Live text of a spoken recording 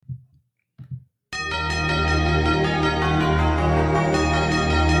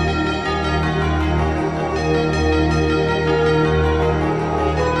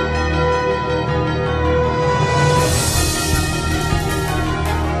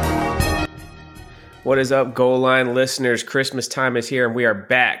What is up, Goal Line listeners? Christmas time is here, and we are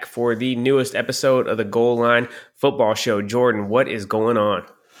back for the newest episode of the Goal Line Football Show. Jordan, what is going on?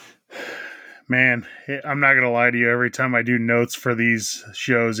 Man, I'm not going to lie to you. Every time I do notes for these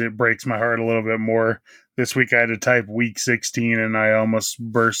shows, it breaks my heart a little bit more. This week I had to type week 16, and I almost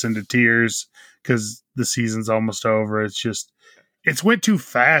burst into tears because the season's almost over. It's went too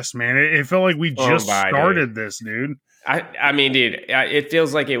fast, man. It felt like we just started this, dude. I mean, dude, it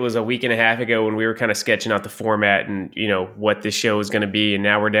feels like it was a week and a half ago when we were kind of sketching out the format and, what this show is going to be. And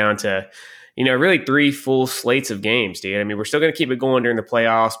now we're down to, really 3 full slates of games, dude. I mean, we're still going to keep it going during the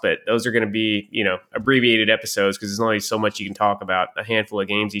playoffs, but those are going to be, abbreviated episodes because there's only so much you can talk about, a handful of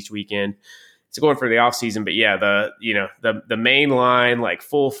games each weekend. It's going for the off season, but yeah, the main line, like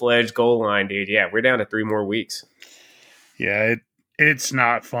full-fledged goal line, dude. Yeah, we're down to 3 more weeks. Yeah, it's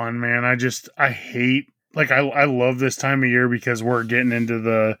not fun, man. I hate, I love this time of year because we're getting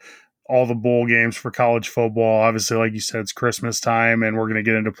into all the bowl games for college football. Obviously, like you said, it's Christmas time and we're going to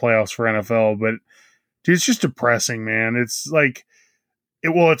get into playoffs for NFL, but dude, it's just depressing, man. It's like,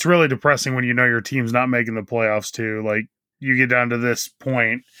 it's really depressing when you know your team's not making the playoffs too. Like, you get down to this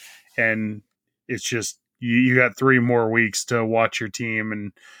point and it's just, you got 3 more weeks to watch your team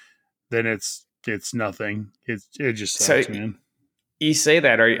and then it's nothing. It just sucks, man. You say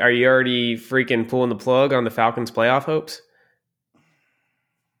that. Are you already freaking pulling the plug on the Falcons' playoff hopes?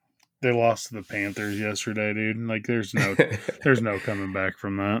 They lost to the Panthers yesterday, dude. Like, there's no coming back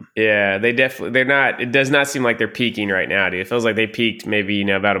from that. Yeah, they're not. It does not seem like they're peaking right now, dude. It feels like they peaked maybe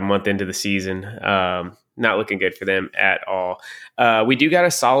about a month into the season. Not looking good for them at all. We do got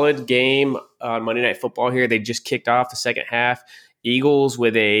a solid game on Monday Night Football here. They just kicked off the second half. Eagles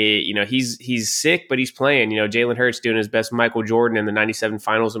with he's sick, but he's playing. Jalen Hurts doing his best Michael Jordan in the 97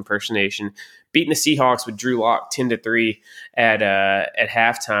 finals impersonation, beating the Seahawks with Drew Lock 10-3 at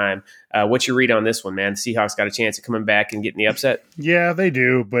halftime. What's your read on this one, man? The Seahawks got a chance of coming back and getting the upset? Yeah, they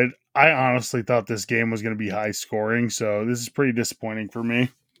do, but I honestly thought this game was going to be high scoring, so this is pretty disappointing for me.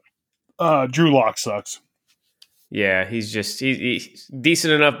 Drew Lock sucks. Yeah, he's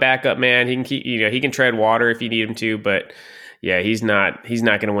decent enough backup, man. He can keep, he can tread water if you need him to, but yeah, he's not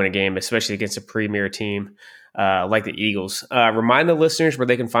going to win a game, especially against a premier team like the Eagles. Remind the listeners where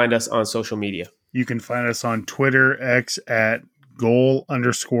they can find us on social media. You can find us on Twitter, X at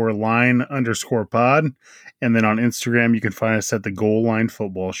goal_line_pod. And then on Instagram, you can find us at the Goal Line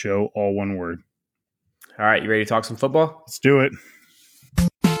Football Show, all one word. All right, you ready to talk some football? Let's do it.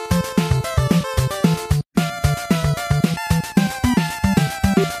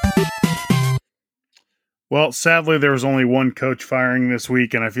 Well, sadly, there was only one coach firing this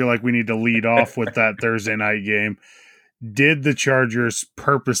week, and I feel like we need to lead off with that Thursday night game. Did the Chargers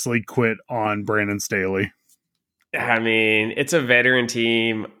purposely quit on Brandon Staley? I mean, it's a veteran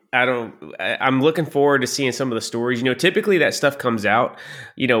team. I'm looking forward to seeing some of the stories. Typically that stuff comes out,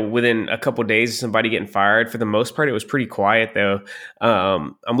 within a couple of days of somebody getting fired. For the most part, it was pretty quiet though.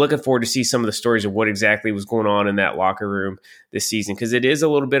 I'm looking forward to see some of the stories of what exactly was going on in that locker room this season, because it is a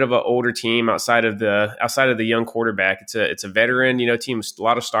little bit of an older team outside of the young quarterback. It's a veteran, team with a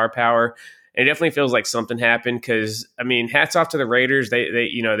lot of star power. And it definitely feels like something happened because, I mean, hats off to the Raiders.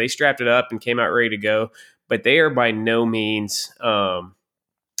 They strapped it up and came out ready to go, but they are by no means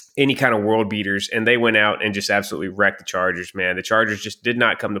any kind of world beaters, and they went out and just absolutely wrecked the Chargers, man. The Chargers just did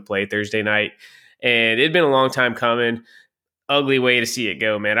not come to play Thursday night, and it had been a long time coming. Ugly way to see it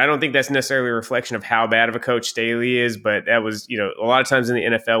go, man. I don't think that's necessarily a reflection of how bad of a coach Staley is, but that was, a lot of times in the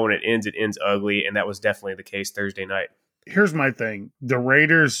NFL when it ends ugly, and that was definitely the case Thursday night. Here's my thing. The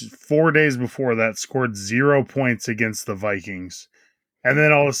Raiders, 4 days before that, scored 0 points against the Vikings. And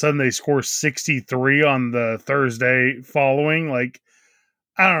then all of a sudden they score 63 on the Thursday following. Like,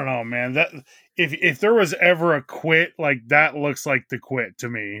 I don't know, man. That if there was ever a quit, like, that looks like the quit to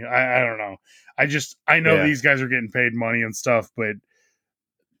me. I don't know. I know These guys are getting paid money and stuff, but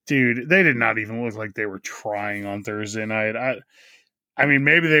dude, they did not even look like they were trying on Thursday night. I mean,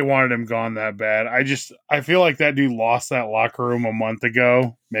 maybe they wanted him gone that bad. I feel like that dude lost that locker room a month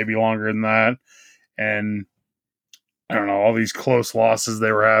ago, maybe longer than that. And I don't know, all these close losses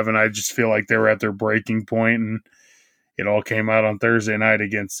they were having, I just feel like they were at their breaking point, and it all came out on Thursday night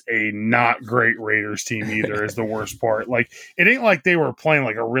against a not great Raiders team either is the worst part. Like, it ain't like they were playing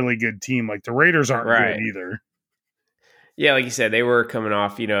like a really good team. Like, the Raiders aren't good either. Yeah, like you said, they were coming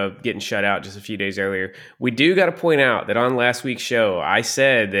off, getting shut out just a few days earlier. We do got to point out that on last week's show, I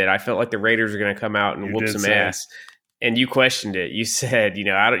said that I felt like the Raiders were going to come out and whoop some ass. And you questioned it. You said,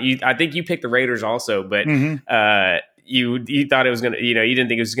 I think you picked the Raiders also, but you thought it was gonna, you didn't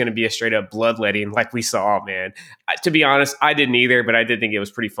think it was gonna be a straight up bloodletting like we saw, man. To be honest, I didn't either, but I did think it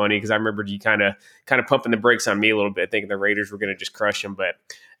was pretty funny because I remembered you kind of pumping the brakes on me a little bit, thinking the Raiders were gonna just crush them, but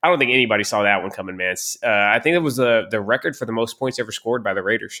I don't think anybody saw that one coming, man. I think it was the record for the most points ever scored by the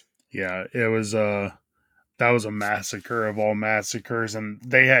Raiders. Yeah, it was that was a massacre of all massacres, and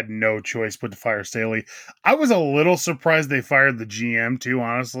they had no choice but to fire Staley. I was a little surprised they fired the GM too,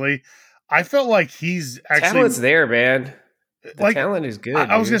 honestly. I felt like he's actually talent's there, man. The talent is good.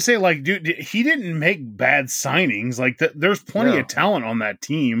 I was gonna say, like, dude, he didn't make bad signings. Like, there's plenty of talent on that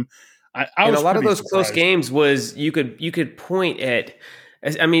team. And a lot of those close games was you could point at.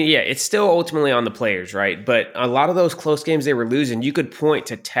 I mean, yeah, it's still ultimately on the players, right? But a lot of those close games they were losing, you could point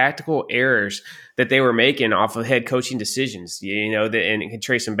to tactical errors that they were making off of head coaching decisions, and it could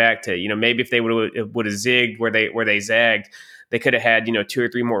trace them back to, maybe if they would have zigged where they zagged, they could have had, 2 or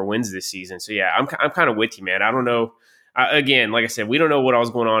 3 more wins this season. So yeah, I'm kind of with you, man. I don't know. Again, like I said, we don't know what all was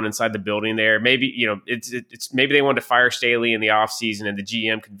going on inside the building there. Maybe, it's maybe they wanted to fire Staley in the offseason and the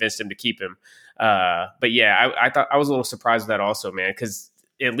GM convinced him to keep him. But yeah, I thought I was a little surprised with that also, man, because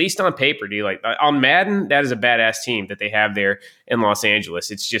at least on paper, like on Madden, that is a badass team that they have there in Los Angeles.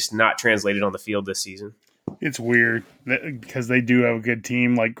 It's just not translated on the field this season. It's weird because they do have a good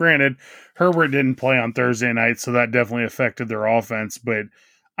team. Like, granted, Herbert didn't play on Thursday night, so that definitely affected their offense. But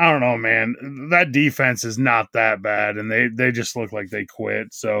I don't know, man. That defense is not that bad, and they just look like they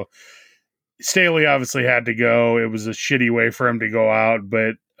quit. So Staley obviously had to go. It was a shitty way for him to go out,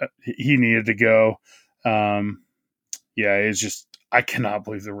 but he needed to go. Yeah, it's just, I cannot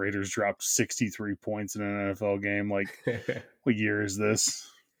believe the Raiders dropped 63 points in an NFL game. Like, what year is this?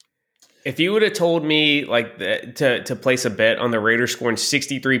 If you would have told me to place a bet on the Raiders scoring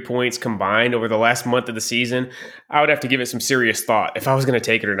 63 points combined over the last month of the season, I would have to give it some serious thought if I was going to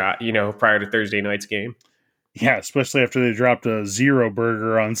take it or not, prior to Thursday night's game. Yeah, especially after they dropped a 0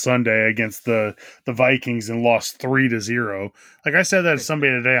 burger on Sunday against the Vikings and lost 3-0. Like I said that to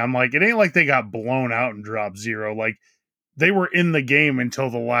somebody today, I'm like, it ain't like they got blown out and dropped 0. Like, they were in the game until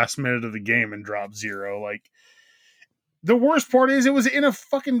the last minute of the game and dropped 0. Like, the worst part is it was in a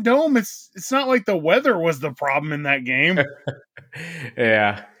fucking dome. It's not like the weather was the problem in that game.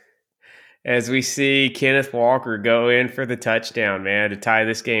 Yeah. As we see Kenneth Walker go in for the touchdown, man, to tie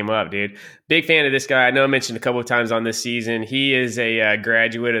this game up, dude. Big fan of this guy. I know I mentioned a couple of times on this season. He is a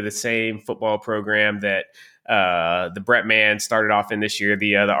graduate of the same football program that the Brett Mann started off in this year,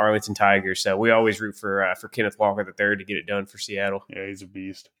 the Arlington Tigers. So we always root for Kenneth Walker III to get it done for Seattle. Yeah, he's a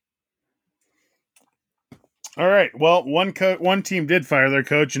beast. All right. Well, one team did fire their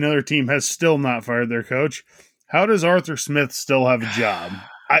coach. Another team has still not fired their coach. How does Arthur Smith still have a job?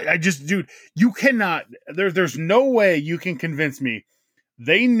 I just, dude, you cannot. There's no way you can convince me.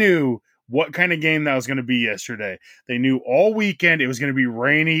 They knew what kind of game that was going to be yesterday. They knew all weekend it was going to be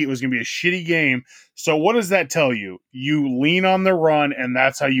rainy. It was going to be a shitty game. So what does that tell you? You lean on the run, and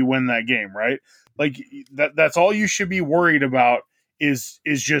that's how you win that game, right? Like, that's all you should be worried about is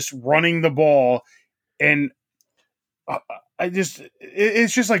just running the ball. And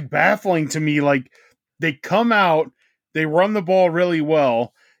it's just like baffling to me. Like, they come out, they run the ball really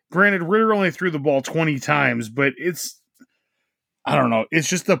well. Granted, Ritter only threw the ball 20 times, but I don't know. It's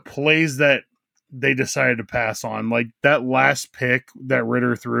just the plays that they decided to pass on. Like, that last pick that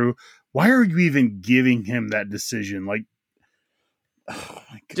Ritter threw, why are you even giving him that decision? Like,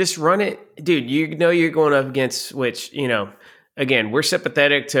 just run it. Dude, you're going up against which, again, we're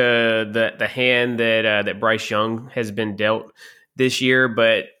sympathetic to the hand that Bryce Young has been dealt this year,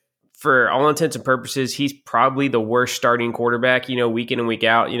 but for all intents and purposes, he's probably the worst starting quarterback, week in and week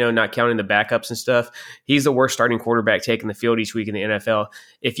out, not counting the backups and stuff. He's the worst starting quarterback taking the field each week in the NFL.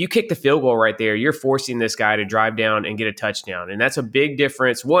 If you kick the field goal right there, you're forcing this guy to drive down and get a touchdown. And that's a big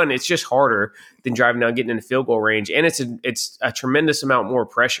difference. One, it's just harder than driving down, getting in the field goal range. And it's a tremendous amount more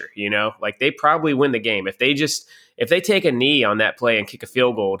pressure, like they probably win the game. If they take a knee on that play and kick a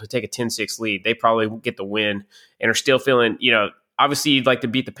field goal to take a 10-6 lead, they probably get the win and are still feeling, obviously you'd like to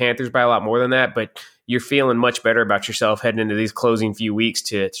beat the Panthers by a lot more than that, but you're feeling much better about yourself heading into these closing few weeks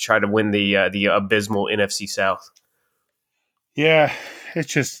to try to win the abysmal NFC South. Yeah,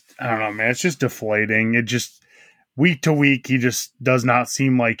 it's just, I don't know, man. It's just deflating. It just, week to week, he just does not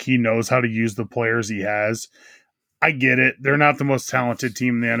seem like he knows how to use the players he has. I get it. They're not the most talented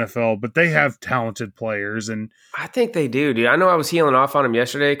team in the NFL, but they have talented players. And I think they do, dude. I know I was healing off on them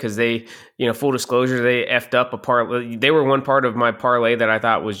yesterday because they, full disclosure, they effed up a parlay. They were one part of my parlay that I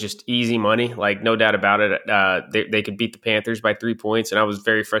thought was just easy money. Like, no doubt about it. They could beat the Panthers by 3 points, and I was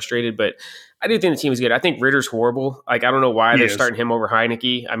very frustrated. But I do think the team is good. I think Ritter's horrible. Like, I don't know why He they're is. starting him over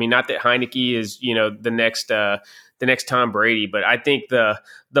Heineke. I mean, not that Heineke is, the next Tom Brady, but I think the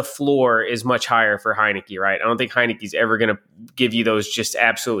floor is much higher for Heineke, right? I don't think Heineke's ever going to give you those just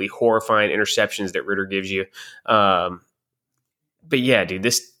absolutely horrifying interceptions that Ritter gives you. But yeah, dude,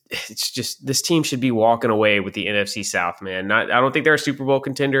 this team should be walking away with the NFC South, man. I don't think they're a Super Bowl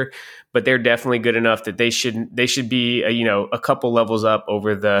contender, but they're definitely good enough that they should be a couple levels up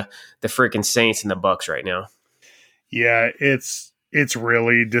over the freaking Saints and the Bucks right now. Yeah, it's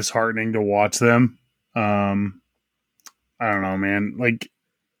really disheartening to watch them. I don't know, man. Like,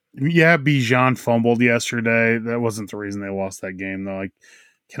 yeah, Bijan fumbled yesterday. That wasn't the reason they lost that game, though. Like,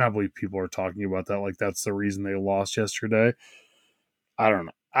 cannot believe people are talking about that. Like, that's the reason they lost yesterday. I don't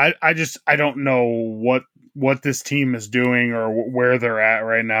know. I don't know what this team is doing or where they're at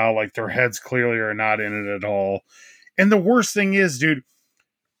right now. Like, their heads clearly are not in it at all. And the worst thing is, dude,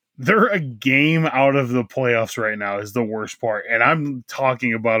 they're a game out of the playoffs right now is the worst part. And I'm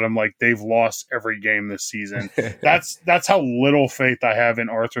talking about them like they've lost every game this season. That's how little faith I have in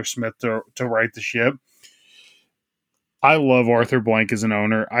Arthur Smith to right the ship. I love Arthur Blank as an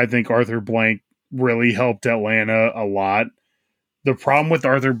owner. I think Arthur Blank really helped Atlanta a lot. The problem with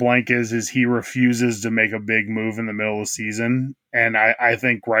Arthur Blank is he refuses to make a big move in the middle of the season. And I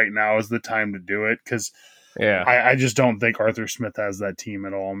think right now is the time to do it because Yeah. I just don't think Arthur Smith has that team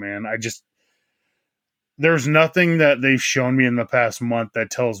at all, man. There's nothing that they've shown me in the past month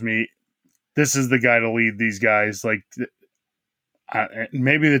that tells me this is the guy to lead these guys. Like,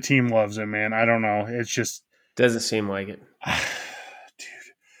 maybe the team loves him, man. I don't know. It's just doesn't seem like it. Dude,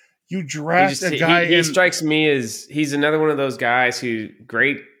 you draft a guy. He strikes me as he's another one of those guys who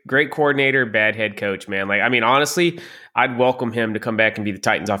great coordinator, bad head coach, man. Like, I mean, honestly, I'd welcome him to come back and be the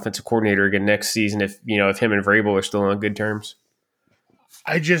Titans offensive coordinator again next season if him and Vrabel are still on good terms.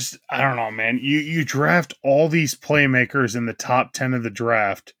 I don't know, man. You draft all these playmakers in the top 10 of the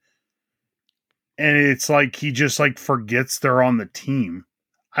draft, and it's like he just like forgets they're on the team.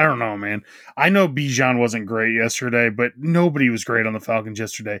 I don't know, man. I know Bijan wasn't great yesterday, but nobody was great on the Falcons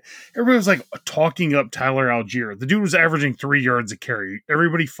yesterday. Everybody was like talking up Tyler Algier. The dude was averaging 3 yards a carry.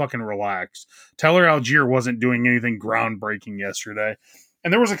 Everybody fucking relax. Tyler Algier wasn't doing anything groundbreaking yesterday.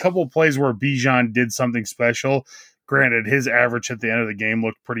 And there was a couple of plays where Bijan did something special. Granted, his average at the end of the game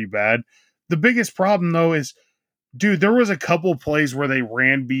looked pretty bad. The biggest problem, though, is, dude, there was a couple of plays where they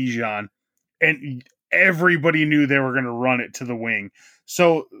ran Bijan, and everybody knew they were going to run it to the wing.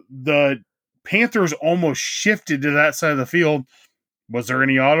 So the Panthers almost shifted to that side of the field. Was there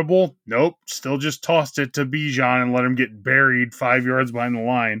any audible? Nope. Still just tossed it to Bijan and let him get buried 5 yards behind the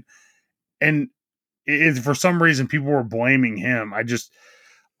line. And for some reason, people were blaming him.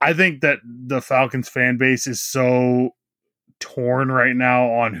 I think that the Falcons fan base is so torn right now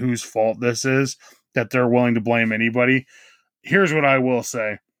on whose fault this is that they're willing to blame anybody. Here's what I will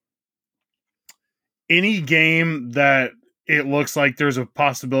say. Any game that it looks like there's a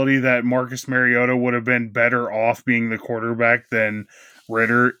possibility that Marcus Mariota would have been better off being the quarterback than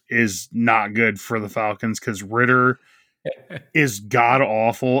Ritter is not good for the Falcons because Ritter is god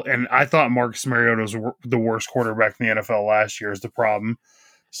awful. And I thought Marcus Mariota was the worst quarterback in the NFL last year is the problem.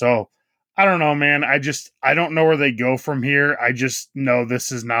 So I don't know, man. I don't know where they go from here. I just know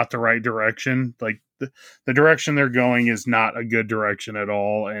this is not the right direction. Like the direction they're going is not a good direction at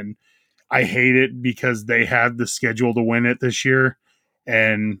all. And I hate it because they had the schedule to win it this year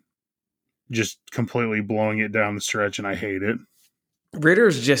and just completely blowing it down the stretch, and I hate it.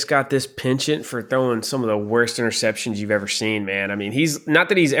 Ritter's just got this penchant for throwing some of the worst interceptions you've ever seen, man. I mean, he's not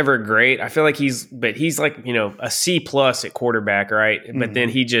that he's ever great. I feel like he's like, a C+ at quarterback, right? Mm-hmm. But then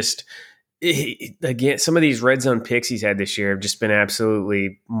again, some of these red zone picks he's had this year have just been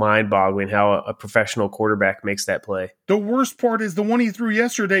absolutely mind-boggling how a professional quarterback makes that play. The worst part is the one he threw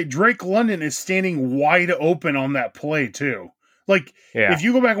yesterday, Drake London is standing wide open on that play too. Like, If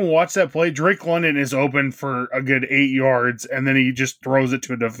you go back and watch that play, Drake London is open for a good 8 yards, and then he just throws it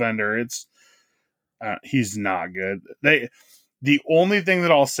to a defender. He's not good. The only thing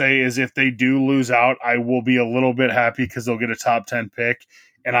that I'll say is if they do lose out, I will be a little bit happy because they'll get a top 10 pick.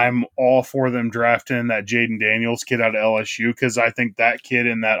 And I'm all for them drafting that Jaden Daniels kid out of LSU because I think that kid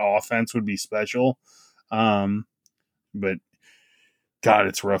in that offense would be special. But, God,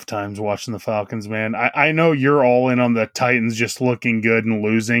 it's rough times watching the Falcons, man. I know you're all in on the Titans just looking good and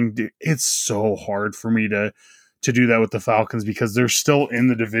losing. Dude, it's so hard for me to do that with the Falcons because they're still in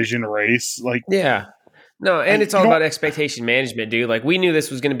the division race. Like, yeah. No, and it's all about expectation management, dude. Like, we knew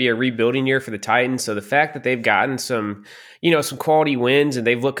this was going to be a rebuilding year for the Titans, so the fact that they've gotten some quality wins and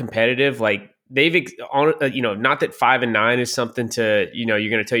they've looked competitive, like, not that 5-9 is something to, you're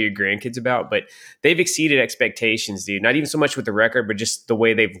going to tell your grandkids about, but they've exceeded expectations, dude. Not even so much with the record, but just the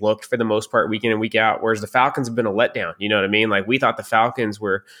way they've looked for the most part, week in and week out. Whereas the Falcons have been a letdown. You know what I mean? Like, we thought the Falcons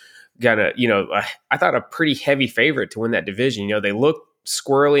were gonna, I thought a pretty heavy favorite to win that division. They looked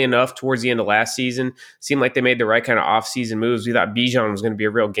squirrely enough towards the end of last season. Seemed like they made the right kind of off-season moves. We thought Bijan was going to be a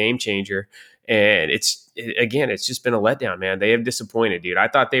real game changer. And it's just been a letdown, man. They have disappointed, dude. I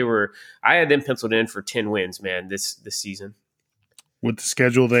had them penciled in for 10 wins, man, this season. With the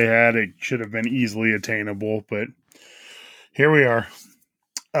schedule they had, it should have been easily attainable, but here we are.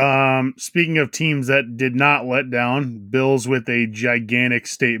 Speaking of teams that did not let down, Bills with a gigantic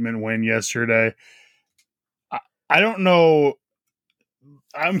statement win yesterday. I don't know.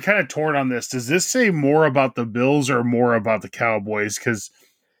 I'm kind of torn on this. Does this say more about the Bills or more about the Cowboys? Because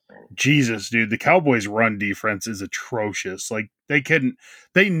Jesus, dude, the Cowboys' run defense is atrocious. Like,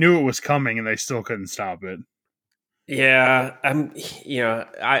 they knew it was coming and they still couldn't stop it. Yeah,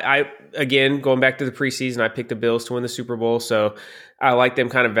 I again, going back to the preseason, I picked the Bills to win the Super Bowl, so I like them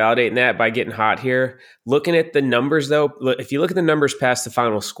kind of validating that by getting hot here. Looking at the numbers, though, if you look at the numbers past the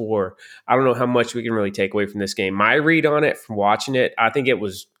final score, I don't know how much we can really take away from this game. My read on it from watching it, I think it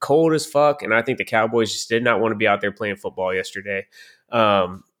was cold as fuck, and I think the Cowboys just did not want to be out there playing football yesterday.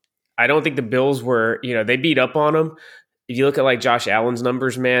 I don't think the Bills were, they beat up on them. If you look at like Josh Allen's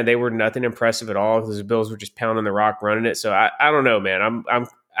numbers, man, they were nothing impressive at all because the Bills were just pounding the rock, running it. So I don't know, man.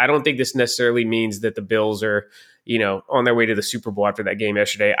 I don't think this necessarily means that the Bills are, on their way to the Super Bowl after that game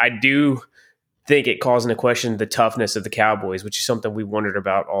yesterday. I do think it calls into question the toughness of the Cowboys, which is something we wondered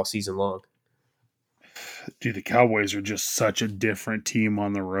about all season long. Dude, the Cowboys are just such a different team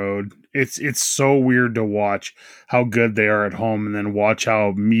on the road. It's so weird to watch how good they are at home and then watch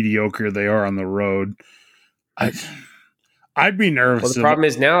how mediocre they are on the road. I'd be nervous. Well, the problem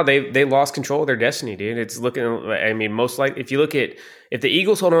is now they lost control of their destiny, dude. It's looking, I mean, most likely, if the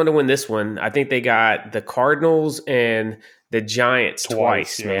Eagles hold on to win this one, I think they got the Cardinals and the Giants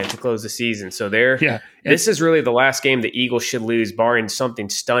twice, man, to close the season. So this is really the last game the Eagles should lose, barring something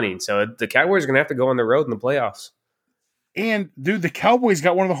stunning. So the Cowboys are going to have to go on the road in the playoffs. And, dude, the Cowboys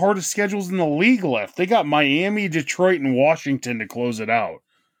got one of the hardest schedules in the league left. They got Miami, Detroit, and Washington to close it out.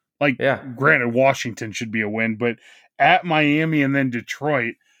 Granted, Washington should be a win, but at Miami and then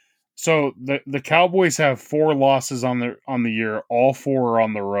Detroit. So the Cowboys have 4 losses on the year. All 4 are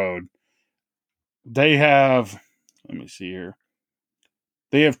on the road. They have, let me see here.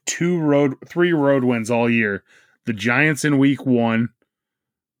 They have 3 road wins all year. The Giants in week 1,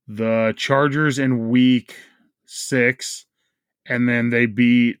 the Chargers in week 6, and then they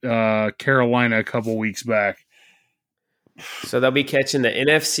beat Carolina a couple weeks back. So they'll be catching the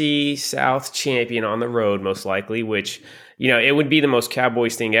NFC South champion on the road, most likely, which, it would be the most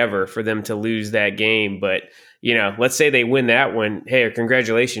Cowboys thing ever for them to lose that game. But, let's say they win that one. Hey,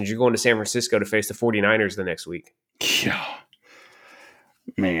 congratulations. You're going to San Francisco to face the 49ers the next week. Yeah.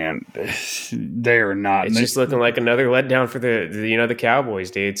 Man, they are not. It's just looking like another letdown for the Cowboys,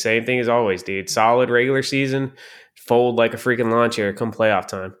 dude. Same thing as always, dude. Solid regular season, fold like a freaking lawn chair come playoff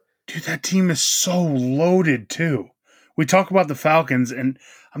time. Dude, that team is so loaded, too. We talk about the Falcons, and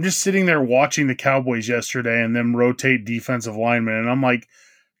I'm just sitting there watching the Cowboys yesterday and them rotate defensive linemen, and I'm like,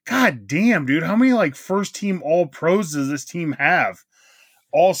 God damn, dude, how many first-team All-Pros does this team have?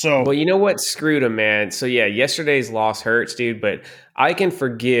 Also, well, you know what screwed them, man? So, yeah, yesterday's loss hurts, dude, but I can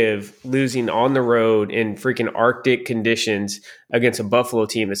forgive losing on the road in freaking Arctic conditions against a Buffalo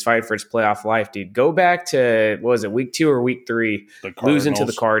team that's fighting for its playoff life, dude. Go back to, what was it, week 2 or week 3? Losing to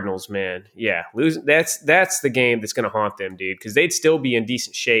the Cardinals, man. Yeah, that's the game that's going to haunt them, dude, because they'd still be in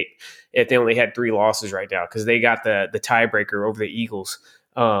decent shape if they only had 3 losses right now because they got the tiebreaker over the Eagles.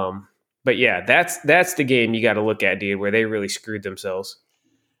 But, yeah, that's the game you got to look at, dude, where they really screwed themselves.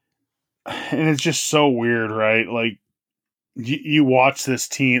 And it's just so weird, right? Like, you watch this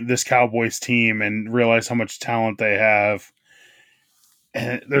Cowboys team, and realize how much talent they have,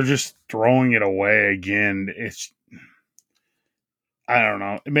 and they're just throwing it away again. I don't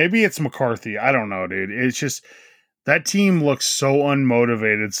know. Maybe it's McCarthy. I don't know, dude. It's just that team looks so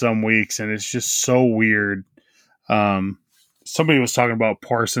unmotivated some weeks, and it's just so weird. Somebody was talking about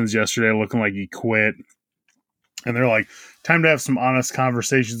Parsons yesterday, looking like he quit. And they're like, time to have some honest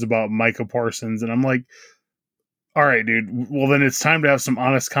conversations about Micah Parsons. And I'm like, all right, dude. Well, then it's time to have some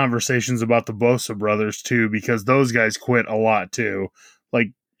honest conversations about the Bosa brothers, too, because those guys quit a lot, too.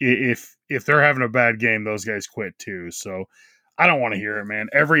 Like, if they're having a bad game, those guys quit, too. So I don't want to hear it, man.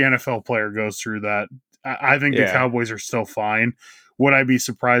 Every NFL player goes through that. I think the Cowboys are still fine. Would I be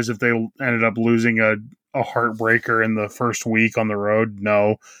surprised if they ended up losing a heartbreaker in the first week on the road?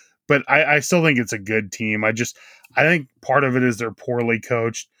 No. but I still think it's a good team. I think part of it is they're poorly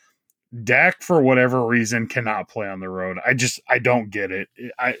coached. Dak, for whatever reason, cannot play on the road. I don't get it.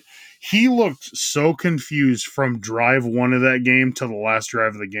 He looked so confused from drive one of that game to the last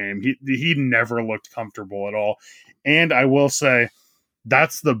drive of the game. He never looked comfortable at all. And I will say,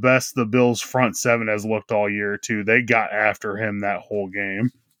 that's the best the Bills' front seven has looked all year, too. They got after him that whole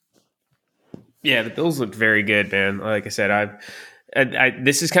game. Yeah, the Bills looked very good, man. Like I said,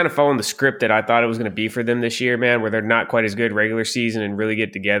 this is kind of following the script that I thought it was going to be for them this year, man, where they're not quite as good regular season and really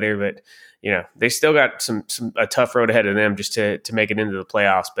get together. But, they still got a tough road ahead of them just to make it into the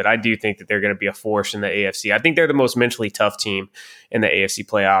playoffs. But I do think that they're going to be a force in the AFC. I think they're the most mentally tough team in the AFC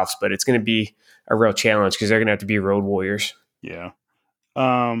playoffs, but it's going to be a real challenge because they're going to have to be road warriors. Yeah.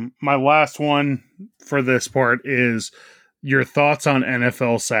 My last one for this part is your thoughts on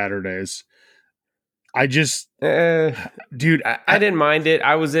NFL Saturdays. I just, dude, I didn't mind it.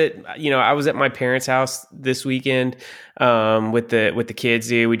 I was at my parents' house this weekend with the kids.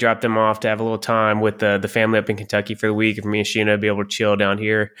 Dude. We dropped them off to have a little time with the family up in Kentucky for the week, and for me and Sheena to be able to chill down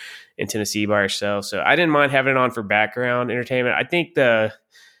here in Tennessee by ourselves. So I didn't mind having it on for background entertainment. I think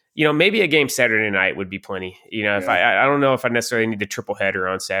maybe a game Saturday night would be plenty. If I don't know if I necessarily need the triple header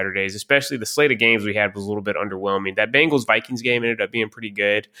on Saturdays, especially the slate of games we had was a little bit underwhelming. That Bengals Vikings game ended up being pretty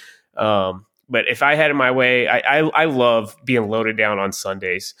good. But if I had it my way, I love being loaded down on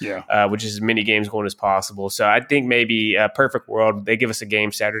Sundays, which is as many games going as possible. So I think maybe a perfect world, they give us a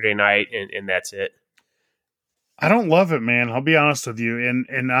game Saturday night and that's it. I don't love it, man. I'll be honest with you.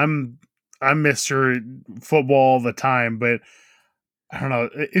 And I'm Mr. Football all the time, but I don't know.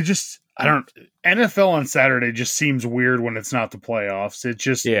 NFL on Saturday just seems weird when it's not the playoffs. It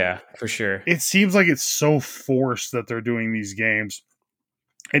just, for sure. It seems like it's so forced that they're doing these games.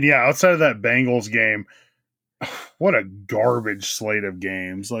 And outside of that Bengals game, what a garbage slate of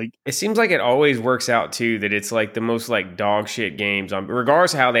games. Like, it seems like it always works out too, that it's like the most like dog shit games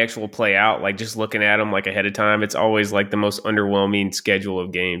regardless of how they actually play out. Like just looking at them like ahead of time, it's always like the most underwhelming schedule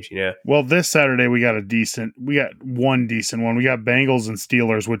of games, Well, this Saturday we got one decent one. We got Bengals and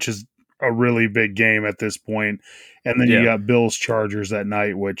Steelers, which is a really big game at this point. And then you got Bills Chargers that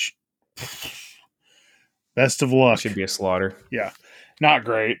night, which best of luck. Should be a slaughter. Yeah. Not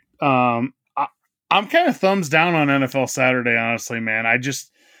great. I'm kind of thumbs down on NFL Saturday, honestly, man. I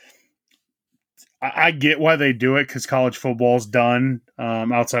get why they do it because college football's done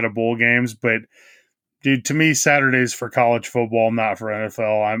outside of bowl games, but dude, to me, Saturday's for college football, not for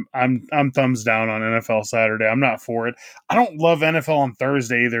NFL. I'm thumbs down on NFL Saturday. I'm not for it. I don't love NFL on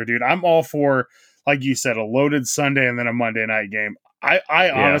Thursday either, dude. I'm all for, like you said, a loaded Sunday and then a Monday night game. I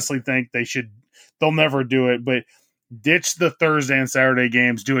honestly think they'll never do it, but ditch the Thursday and Saturday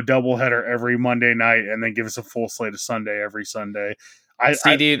games, do a doubleheader every Monday night, and then give us a full slate of Sunday every Sunday.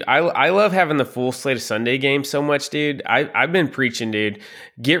 Dude, I love having the full slate of Sunday games so much, dude. I've been preaching, dude.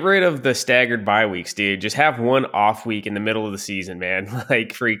 Get rid of the staggered bye weeks, dude. Just have one off week in the middle of the season, man. Like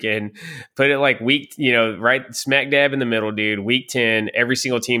freaking put it like week, right smack dab in the middle, dude. Week 10, every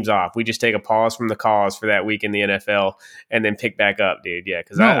single team's off. We just take a pause from the cause for that week in the NFL and then pick back up, dude. Yeah,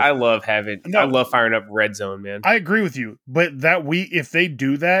 because I love I love firing up red zone, man. I agree with you, but that week, if they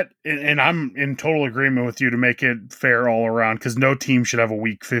do that, and I'm in total agreement with you to make it fair all around, because no team should have a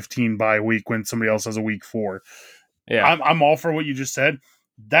week 15 bye week when somebody else has a week 4. Yeah, I'm all for what you just said.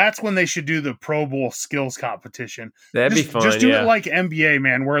 That's when they should do the Pro Bowl skills competition. That'd be fun. Just do it like NBA,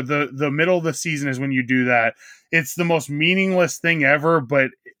 man, where the middle of the season is when you do that. It's the most meaningless thing ever,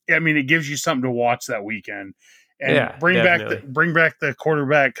 but I mean, it gives you something to watch that weekend. And bring back the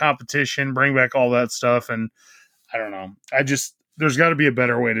quarterback competition, bring back all that stuff. And I don't know. There's got to be a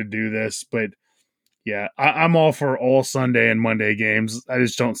better way to do this, but yeah, I'm all for all Sunday and Monday games. I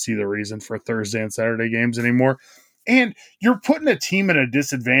just don't see the reason for Thursday and Saturday games anymore. And you're putting a team at a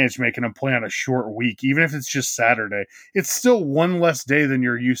disadvantage making them play on a short week, even if it's just Saturday. It's still one less day than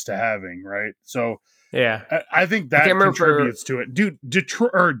you're used to having, right? So yeah, I think that contributes to it. Dude,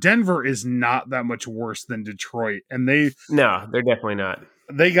 Denver is not that much worse than Detroit, and they're definitely not.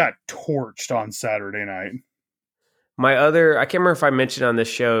 They got torched on Saturday night. I can't remember if I mentioned on this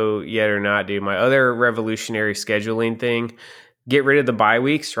show yet or not, dude. My other revolutionary scheduling thing, get rid of the bye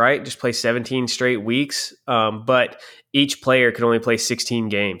weeks, right? Just play 17 straight weeks. But each player can only play 16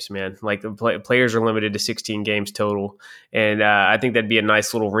 games, man. Like the players are limited to 16 games total. And I think that'd be a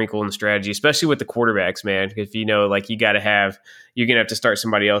nice little wrinkle in the strategy, especially with the quarterbacks, man. If you're going to have to start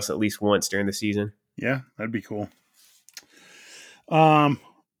somebody else at least once during the season. Yeah, that'd be cool.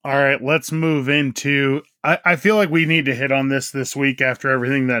 All right, let's move into I feel like we need to hit on this week after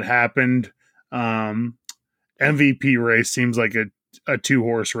everything that happened. MVP race seems like a a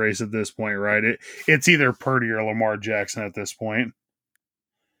 2-horse race at this point, right? It's either Purdy or Lamar Jackson at this point.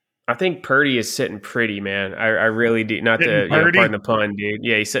 I think Purdy is sitting pretty, man. I really do. Not Hitting to, Purdy? pardon the pun, dude.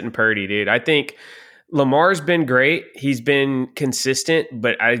 Yeah, he's sitting Purdy, dude. I think Lamar's been great. He's been consistent,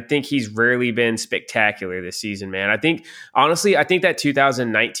 but I think he's rarely been spectacular this season, man. Honestly, I think that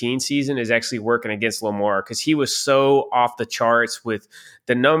 2019 season is actually working against Lamar because he was so off the charts with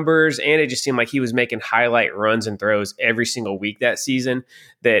the numbers, and it just seemed like he was making highlight runs and throws every single week that season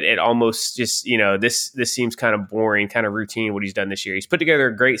that it almost just, this seems kind of boring, kind of routine what he's done this year. He's put together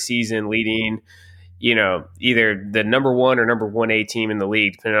a great season leading either the number 1 or number 1A team in the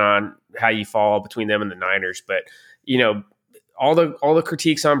league, depending on how you fall between them and the Niners. But, all the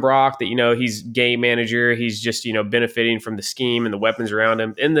critiques on Brock that, he's game manager, he's just, benefiting from the scheme and the weapons around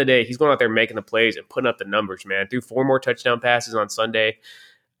him. At the end of the day, he's going out there making the plays and putting up the numbers, man. Threw 4 more touchdown passes on Sunday.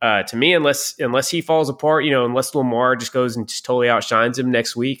 To me, unless he falls apart, unless Lamar just goes and just totally outshines him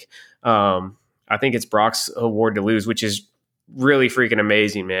next week, I think it's Brock's award to lose, which is really freaking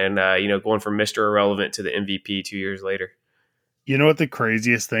amazing, man. Going from Mr. Irrelevant to the MVP 2 years later. You know what the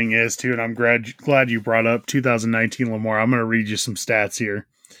craziest thing is, too, and I'm glad you brought up 2019 Lamar. I'm going to read you some stats here.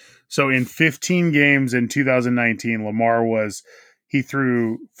 So in 15 games in 2019, he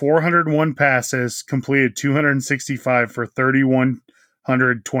threw 401 passes, completed 265 for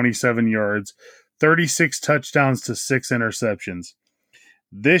 3,127 yards, 36 touchdowns to 6 interceptions.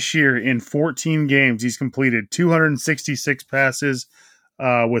 This year, in 14 games, he's completed 266 passes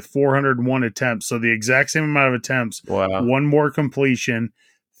with 401 attempts. So the exact same amount of attempts. Wow. 1 more completion,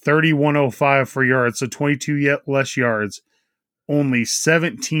 3,105 for yards, so 22 less yards. Only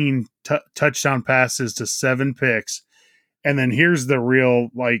 17 touchdown passes to 7 picks. And then here's the real,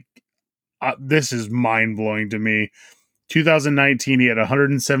 this is mind-blowing to me. 2019, he had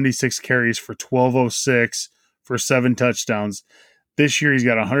 176 carries for 1,206 for 7 touchdowns. This year, he's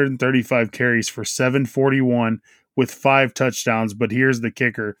got 135 carries for 741 with 5 touchdowns. But here's the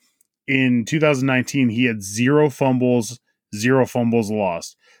kicker. In 2019, he had 0 fumbles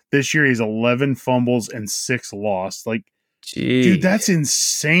lost. This year, he's 11 fumbles and 6 lost. Jeez. Dude, that's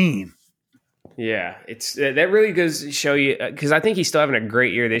insane. Yeah, that really goes to show you, because I think he's still having a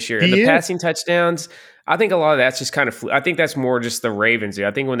great year this year. The passing touchdowns, I think a lot of that's just kind of, I think that's more just the Ravens. I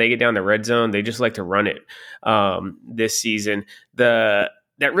think when they get down the red zone, they just like to run it this season. That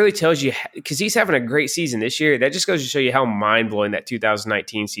really tells you, because he's having a great season this year, that just goes to show you how mind-blowing that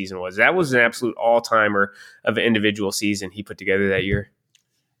 2019 season was. That was an absolute all-timer of an individual season he put together that year.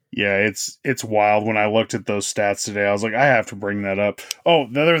 Yeah, it's wild. When I looked at those stats today, I was like, I have to bring that up. Oh,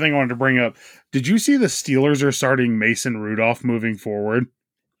 the other thing I wanted to bring up, did you see the Steelers are starting Mason Rudolph moving forward?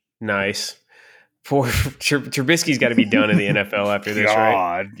 Nice. Poor Trubisky's got to be done in the NFL after this,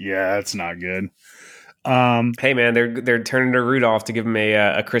 right? Yeah, that's not good. Hey, man, they're turning to Rudolph to give him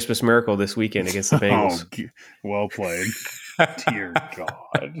a Christmas miracle this weekend against the Bengals. Well played. Dear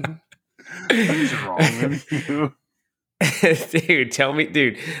God. What is wrong with you?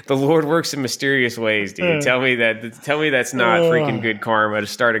 Dude, the Lord works in mysterious ways, dude. Tell me that's not freaking good karma to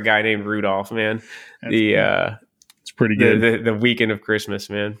start a guy named Rudolph, man. It's pretty good. The weekend of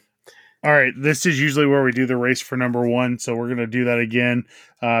Christmas, man. All right, this is usually where we do the race for number 1, so we're going to do that again.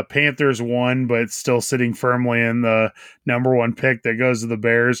 Panthers won, but still sitting firmly in the number 1 pick that goes to the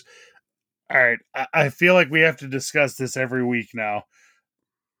Bears. All right, I feel like we have to discuss this every week now.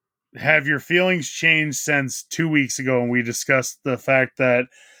 Have your feelings changed since 2 weeks ago when we discussed the fact that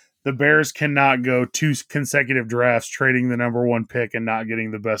the Bears cannot go 2 consecutive drafts trading the number 1 pick and not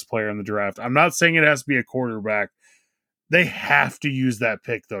getting the best player in the draft? I'm not saying it has to be a quarterback. They have to use that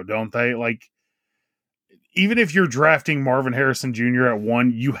pick, though, don't they? Even if you're drafting Marvin Harrison Jr. at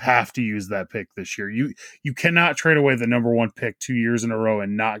 1, you have to use that pick this year. You cannot trade away the number 1 pick 2 years in a row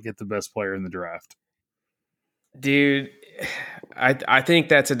and not get the best player in the draft. Dude, I think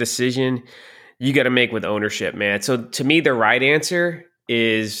that's a decision you got to make with ownership, man. So to me, the right answer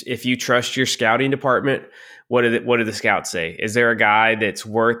is, if you trust your scouting department, what do the scouts say? Is there a guy that's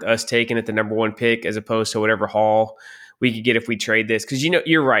worth us taking at the number 1 pick as opposed to whatever haul we could get if we trade this? Because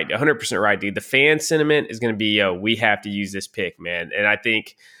you're right, 100% right, dude. The fan sentiment is going to be, we have to use this pick, man. And I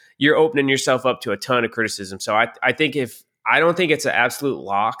think you're opening yourself up to a ton of criticism. So I don't think it's an absolute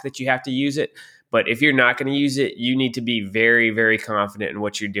lock that you have to use it. But if you're not going to use it, you need to be very, very confident in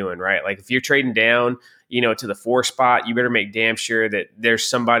what you're doing, right? Like if you're trading down, to the 4 spot, you better make damn sure that there's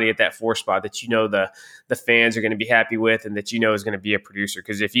somebody at that 4 spot that the fans are going to be happy with and that is going to be a producer.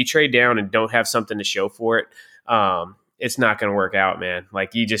 Because if you trade down and don't have something to show for it, it's not going to work out, man.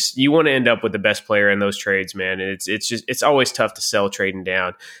 Like you want to end up with the best player in those trades, man. And it's always tough to sell trading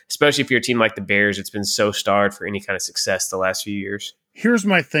down, especially if you're a team like the Bears. It's been so starved for any kind of success the last few years. Here's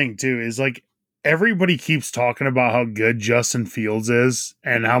my thing too, is like everybody keeps talking about how good Justin Fields is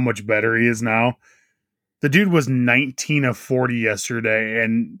and how much better he is now. The dude was 19 of 40 yesterday,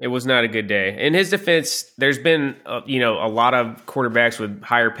 and it was not a good day. In his defense, there's been a lot of quarterbacks with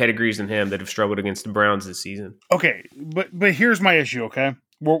higher pedigrees than him that have struggled against the Browns this season. Okay, but here's my issue. Okay,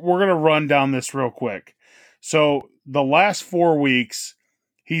 we're gonna run down this real quick. So the last 4 weeks,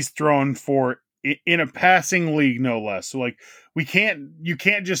 he's thrown for in a passing league, no less. So like you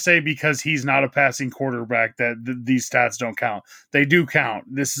can't just say because he's not a passing quarterback that these stats don't count. They do count.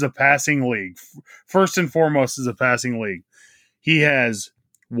 This is a passing league. First and foremost is a passing league. He has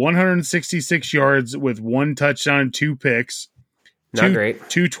 166 yards with 1 touchdown and 2 picks. Not great.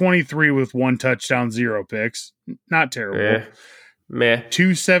 223 with 1 touchdown, 0 picks. Not terrible. Meh.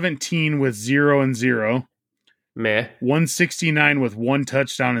 217 with 0 and 0. Meh. 169 with 1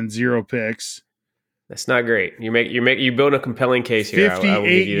 touchdown and 0 picks. That's not great. You build a compelling case here.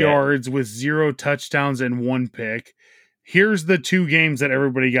 58 yards with 0 touchdowns and 1 pick. Here's the 2 games that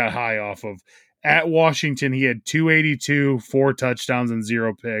everybody got high off of. At Washington, he had 282, 4 touchdowns and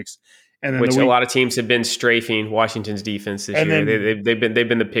 0 picks. And then a lot of teams have been strafing Washington's defense this year. They've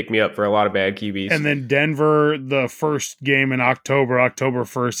been the pick me up for a lot of bad QBs. And then Denver, the first game in October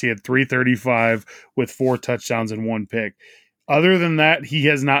 1st, he had 335 with 4 touchdowns and 1 pick. Other than that, he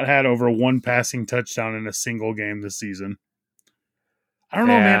has not had over 1 passing touchdown in a single game this season. I don't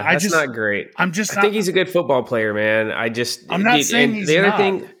know, man. That's not great. I think he's a good football player, man. I'm not saying he's not.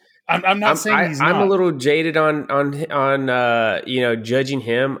 I'm not saying he's not. I'm a little jaded on judging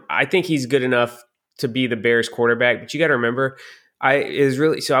him. I think he's good enough to be the Bears quarterback, but you got to remember, I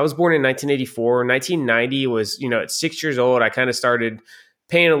was born in 1984. 1990 was, at 6 years old, I kind of started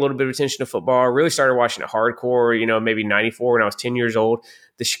paying a little bit of attention to football. I really started watching it hardcore, maybe 94 when I was 10 years old.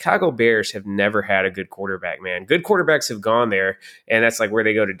 The Chicago Bears have never had a good quarterback, man. Good quarterbacks have gone there, and that's like where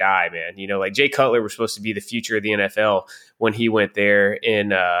they go to die, man. Like Jay Cutler was supposed to be the future of the NFL when he went there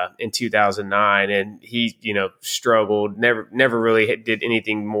in 2009, and he, struggled, never really did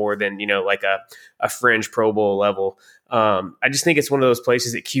anything more than, like a fringe Pro Bowl level. I just think it's one of those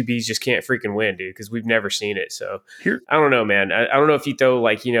places that QBs just can't freaking win, dude, because we've never seen it. So I don't know, man. I don't know if you throw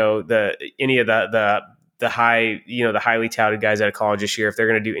any of the highly touted guys out of college this year, if they're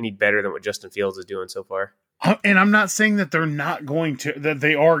going to do any better than what Justin Fields is doing so far. And I'm not saying that they're not going to, that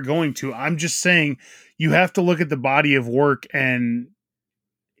they are going to. I'm just saying you have to look at the body of work and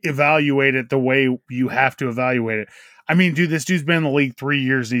evaluate it the way you have to evaluate it. I mean, dude, this dude's been in the league 3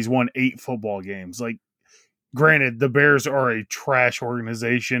 years and he's won 8 football games. Like, granted, the Bears are a trash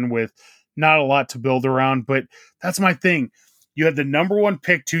organization with not a lot to build around, but that's my thing. You had the number 1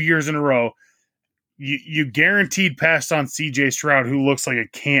 pick 2 years in a row. You guaranteed passed on CJ Stroud, who looks like a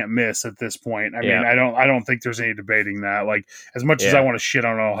can't miss at this point. I mean, I don't think there's any debating that. Like, as much as I want to shit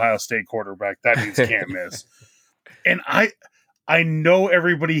on an Ohio State quarterback, that dude's can't miss. And I know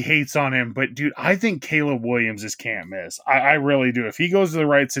everybody hates on him, but dude, I think Caleb Williams is can't miss. I really do. If he goes to the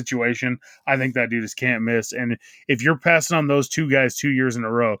right situation, I think that dude is can't miss. And if you're passing on those 2 guys 2 years in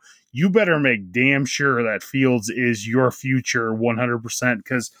a row, you better make damn sure that Fields is your future 100%.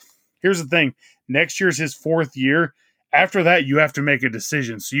 Because here's the thing. Next year's his 4th year. After that, you have to make a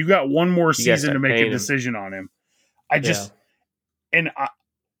decision. So you got 1 more season to make a decision on him.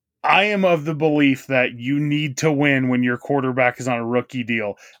 I am of the belief that you need to win when your quarterback is on a rookie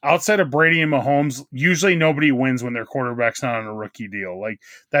deal. Outside of Brady and Mahomes, usually nobody wins when their quarterback's not on a rookie deal. Like,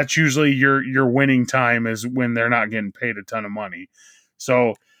 that's usually your winning time is when they're not getting paid a ton of money.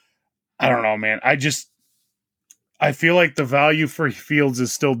 So I don't know, man. I feel like the value for Fields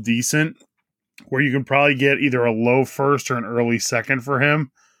is still decent, where you can probably get either a low first or an early second for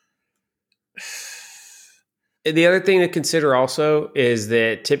him. The other thing to consider also is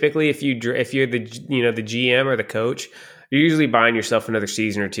that typically if you're the the GM or the coach, you're usually buying yourself another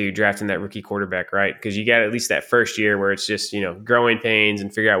season or 2 drafting that rookie quarterback, right? Because you got at least that first year where it's just growing pains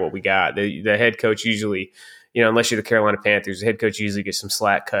and figure out what we got. The head coach usually, unless you're the Carolina Panthers, the head coach usually gets some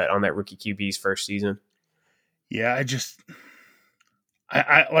slack cut on that rookie QB's first season. Yeah,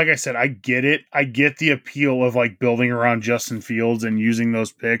 I like I said, I get it. I get the appeal of like building around Justin Fields and using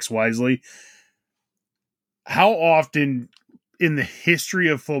those picks wisely. How often in the history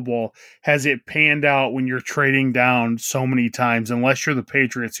of football has it panned out when you're trading down so many times, unless you're the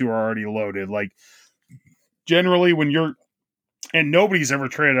Patriots who are already loaded? Like, generally when you're, and nobody's ever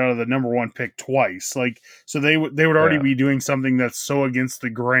traded out of the number 1 pick twice. Like, so they would already be doing something that's so against the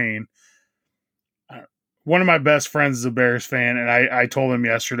grain. one of my best friends is a Bears fan, and I told him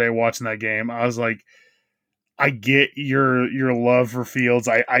yesterday watching that game, I was like, I get your love for Fields.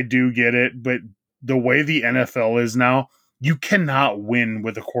 I do get it, but the way the NFL is now, you cannot win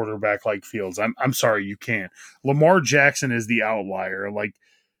with a quarterback like Fields. I'm sorry, you can't. Lamar Jackson is the outlier. Like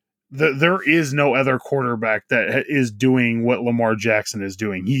there is no other quarterback that is doing what Lamar Jackson is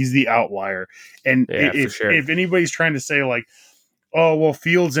doing. He's the outlier. And Yeah, for sure. if anybody's trying to say like, oh well,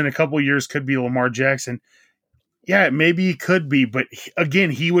 Fields in a couple years could be Lamar Jackson, yeah, maybe he could be, but again,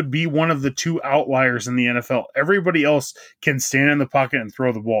 he would be one of the two outliers in the NFL. Everybody else can stand in the pocket and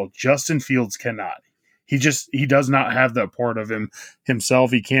throw the ball. Justin Fields cannot. He does not have that part of himself.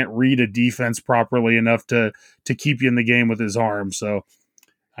 He can't read a defense properly enough to keep you in the game with his arm. So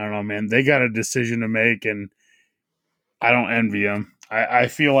I don't know, man. They got a decision to make, and I don't envy them. I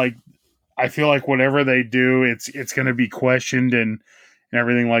feel like whatever they do, it's going to be questioned and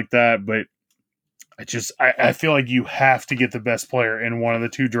everything like that, but. I feel like you have to get the best player in one of the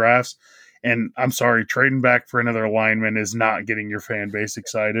two drafts. And I'm sorry, trading back for another lineman is not getting your fan base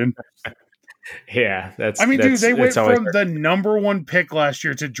excited. Yeah, dude, they went from the number one pick last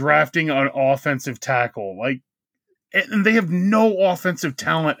year to drafting an offensive tackle. Like, and they have no offensive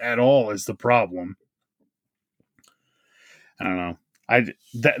talent at all is the problem. I don't know.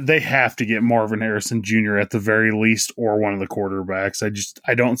 They have to get Marvin Harrison Jr. at the very least, or one of the quarterbacks.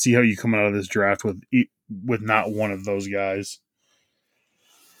 I don't see how you come out of this draft with not one of those guys.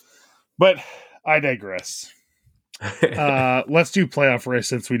 But I digress. Let's do playoff race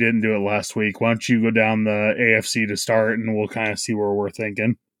since we didn't do it last week. Why don't you go down the AFC to start, and we'll kind of see where we're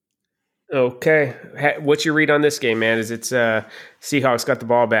thinking. Okay. What's your read on this game, man? Is it's Seahawks got the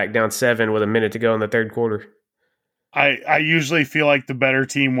ball back down 7 with a minute to go in the third quarter? I usually feel like the better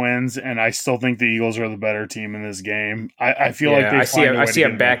team wins, and I still think the Eagles are the better team in this game. I feel like I see a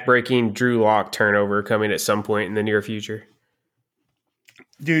back-breaking Drew Lock turnover coming at some point in the near future.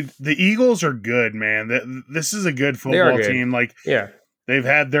 Dude, the Eagles are good, man. This is a good football team. Like, yeah, they've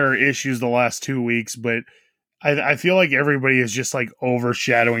had their issues the last 2 weeks, but I feel like everybody is just like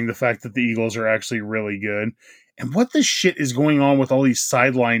overshadowing the fact that the Eagles are actually really good. And what the shit is going on with all these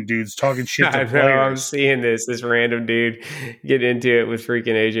sideline dudes talking shit to players? I'm seeing this random dude get into it with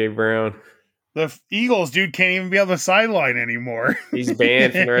freaking AJ Brown. The Eagles dude can't even be on the sideline anymore. He's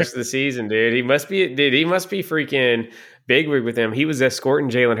banned for the rest of the season, dude. He must be freaking bigwig with him. He was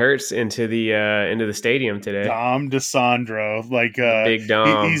escorting Jalen Hurts into the stadium today. Dom DeSandro, like Big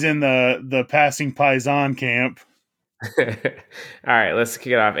Dom. He's in the passing Paisan camp. All right, let's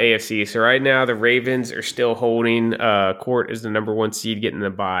kick it off. AFC. So right now the Ravens are still holding court as the number 1 seed, getting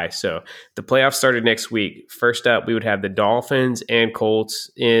the bye. So the playoffs started next week. First up, we would have the Dolphins and Colts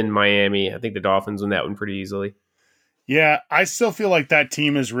in Miami. I think the Dolphins win that one pretty easily. Yeah, I still feel like that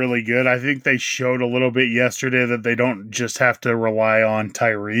team is really good. I think they showed a little bit yesterday that they don't just have to rely on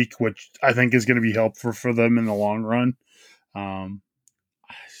Tyreek, which I think is going to be helpful for them in the long run.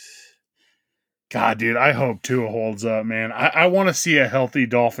 God, dude, I hope Tua holds up, man. I want to see a healthy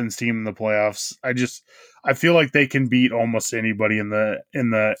Dolphins team in the playoffs. I feel like they can beat almost anybody in the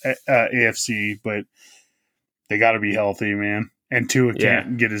AFC, but they got to be healthy, man. And Tua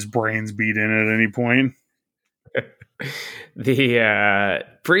can't get his brains beat in at any point. The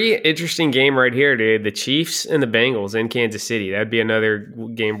pretty interesting game right here, dude. The Chiefs and the Bengals in Kansas City. That'd be another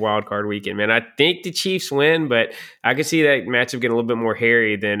game wild card weekend, man. I think the Chiefs win, but I could see that matchup getting a little bit more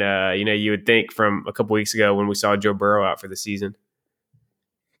hairy than you would think from a couple weeks ago when we saw Joe Burrow out for the season.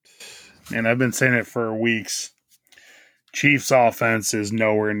 And I've been saying it for weeks. Chiefs offense is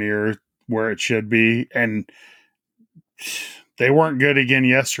nowhere near where it should be, and they weren't good again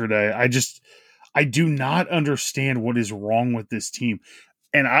yesterday. I do not understand what is wrong with this team.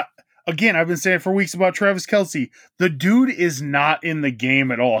 And I've been saying for weeks about Travis Kelce. The dude is not in the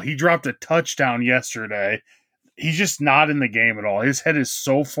game at all. He dropped a touchdown yesterday. He's just not in the game at all. His head is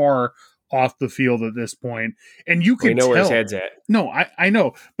so far off the field at this point. And you can tell where his head's at. No, I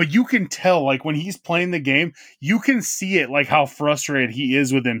know. But you can tell, like, when he's playing the game, you can see it, like, how frustrated he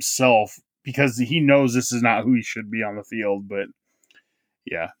is with himself because he knows this is not who he should be on the field. But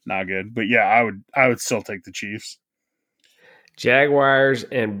yeah, not good. But yeah, I would still take the Chiefs. Jaguars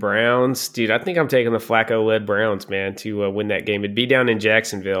and Browns. Dude, I think I'm taking the Flacco-led Browns, man, to win that game. It'd be down in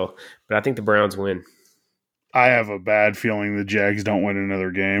Jacksonville, but I think the Browns win. I have a bad feeling the Jags don't win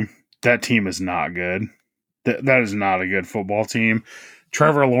another game. That team is not good. That is not a good football team.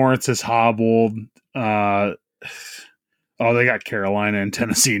 Trevor Lawrence is hobbled. They got Carolina and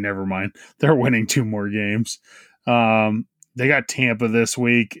Tennessee. Never mind. They're winning 2 more games. They got Tampa this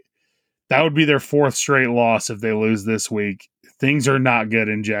week. That would be their 4th straight loss if they lose this week. Things are not good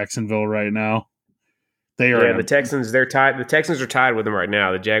in Jacksonville right now. They are Yeah, the Texans, they're tied. The Texans are tied with them right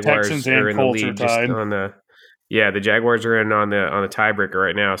now. The Jaguars Texans are and in the Colts are lead just tied. on the. Yeah, the Jaguars are in on the tiebreaker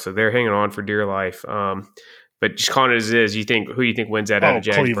right now, so they're hanging on for dear life. But just calling it as it is, who do you think wins that out of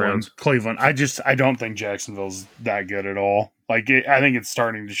Jags Browns? Cleveland. I don't think Jacksonville's that good at all. Like I think it's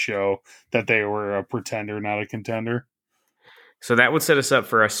starting to show that they were a pretender, not a contender. So that would set us up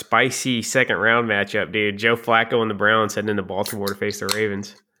for a spicy second round matchup, dude. Joe Flacco and the Browns heading into Baltimore to face the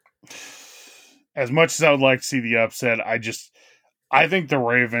Ravens. As much as I would like to see the upset, I think the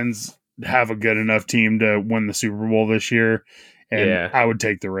Ravens have a good enough team to win the Super Bowl this year, and I would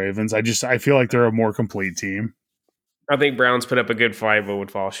take the Ravens. I feel like they're a more complete team. I think Browns put up a good fight, but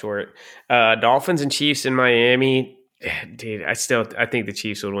would fall short. Dolphins and Chiefs in Miami, dude. I think the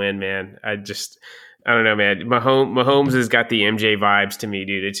Chiefs would win, man. I don't know, man. Mahomes has got the MJ vibes to me,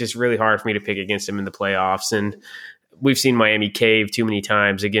 dude. It's just really hard for me to pick against him in the playoffs, and we've seen Miami cave too many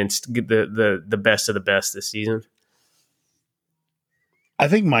times against the best of the best this season. I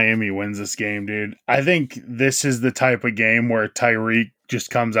think Miami wins this game, dude. I think this is the type of game where Tyreek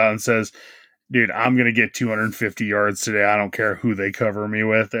just comes out and says, dude, I'm going to get 250 yards today. I don't care who they cover me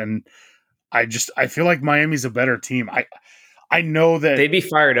with. And I feel like Miami's a better team. I know that they'd be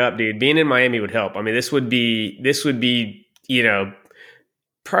fired up, dude. Being in Miami would help. I mean, this would be,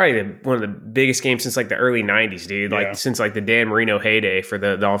 probably one of the biggest games since like the early 90s, dude. Like since like the Dan Marino heyday for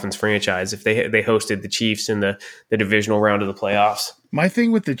the Dolphins franchise, if they hosted the Chiefs in the divisional round of the playoffs. My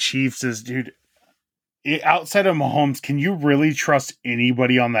thing with the Chiefs is, dude, outside of Mahomes, can you really trust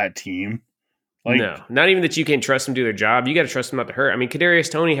anybody on that team? Like, no, not even that you can trust them to do their job. You got to trust them not to hurt. I mean,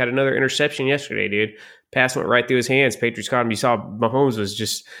 Kadarius Toney had another interception yesterday, dude. Pass went right through his hands. Patriots caught him. You saw Mahomes was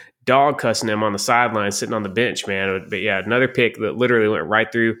just dog cussing him on the sideline, sitting on the bench, man. But yeah, another pick that literally went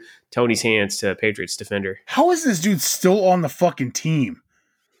right through Toney's hands to a Patriots defender. How is this dude still on the fucking team?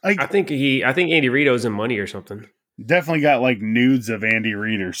 Like, I think Andy Reid owes him money or something. Definitely got like nudes of Andy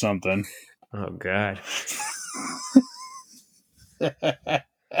Reid or something. Oh God. All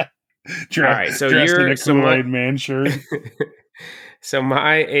right, so dressed in a Kool-Aid Man shirt. So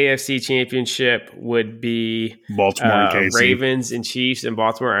my AFC championship would be Baltimore and KC. Ravens and Chiefs and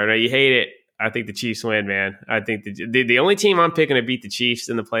Baltimore. I know you hate it. I think the Chiefs win, man. I think the only team I'm picking to beat the Chiefs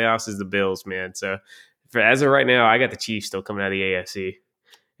in the playoffs is the Bills, man. So as of right now, I got the Chiefs still coming out of the AFC.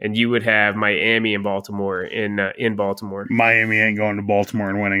 And you would have Miami and Baltimore in Baltimore. Miami ain't going to Baltimore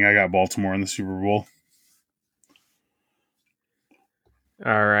and winning. I got Baltimore in the Super Bowl.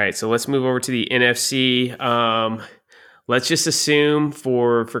 All right, so let's move over to the NFC. Let's just assume,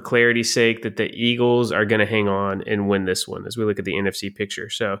 for clarity's sake, that the Eagles are going to hang on and win this one as we look at the NFC picture.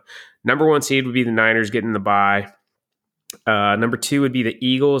 So, number one seed would be the Niners getting the bye. Number two would be the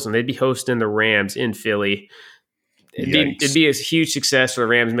Eagles, and they'd be hosting the Rams in Philly. It'd be a huge success for the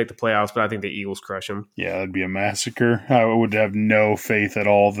Rams to make the playoffs, but I think the Eagles crush them. Yeah, that'd be a massacre. I would have no faith at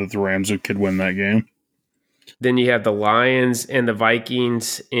all that the Rams could win that game. Then you have the Lions and the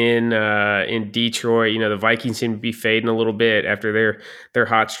Vikings in Detroit. You know, the Vikings seem to be fading a little bit after their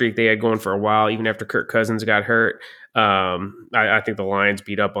hot streak they had going for a while, even after Kirk Cousins got hurt. I think the Lions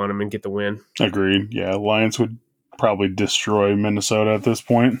beat up on them and get the win. Agreed. Yeah, Lions would probably destroy Minnesota at this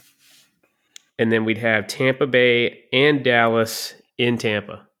point. And then we'd have Tampa Bay and Dallas in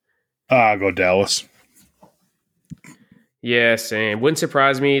Tampa. I'll go Dallas. Yeah, same. Wouldn't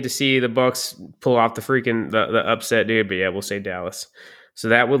surprise me to see the Bucs pull off the upset, dude. But yeah, we'll say Dallas. So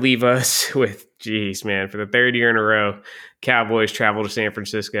that would leave us with, geez, man, for the third year in a row, Cowboys travel to San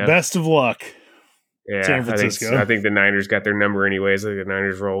Francisco. Best of luck. Yeah, San Francisco. I think the Niners got their number anyways. I think the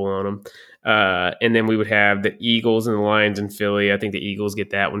Niners roll on them. And then we would have the Eagles and the Lions in Philly. I think the Eagles get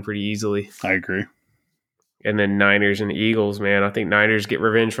that one pretty easily. I agree. And then Niners and the Eagles, man. I think Niners get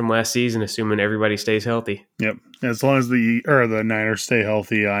revenge from last season, assuming everybody stays healthy. Yep. As long as the Niners stay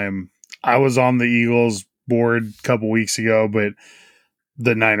healthy, I was on the Eagles board a couple weeks ago, but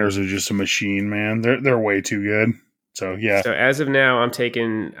the Niners are just a machine, man. They're way too good. So yeah. So as of now, I'm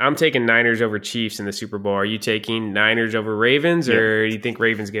taking Niners over Chiefs in the Super Bowl. Are you taking Niners over Ravens, or do you think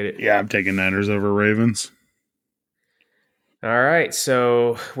Ravens get it? Yeah, I'm taking Niners over Ravens. All right,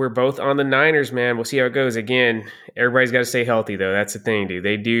 so we're both on the Niners, man. We'll see how it goes. Again, everybody's got to stay healthy, though. That's the thing, dude.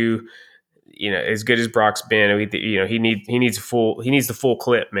 They do, as good as Brock's been, he needs the full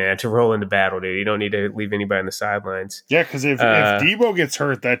clip, man, to roll into battle, dude. You don't need to leave anybody on the sidelines. Yeah, because if Debo gets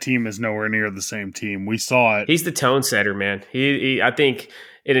hurt, that team is nowhere near the same team. We saw it. He's the tone setter, man. I think,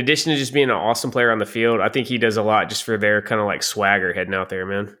 in addition to just being an awesome player on the field, I think he does a lot just for their kind of like swagger heading out there,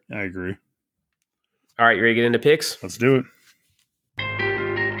 man. I agree. All right, you ready to get into picks? Let's do it.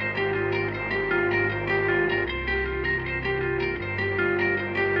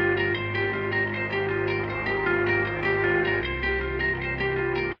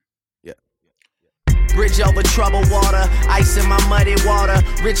 Bridge over troubled water, ice in my muddy water.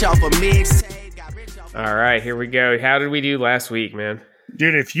 Rich off a mix. All right, here we go. How did we do last week, man?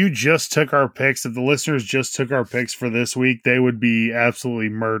 Dude, if you just took our picks, if the listeners just took our picks for this week, they would be absolutely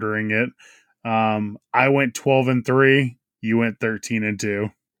murdering it. I went 12-3. You went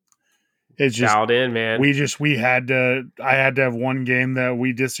 13-2. It's just dialed in, man. I had to have one game that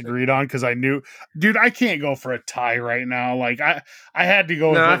we disagreed on because I knew, dude, I can't go for a tie right now. Like I had to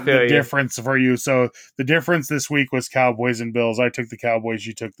go with the difference for you. So the difference this week was Cowboys and Bills. I took the Cowboys,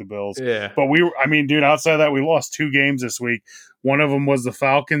 you took the Bills. Yeah. But dude, outside of that, we lost 2 games this week. One of them was the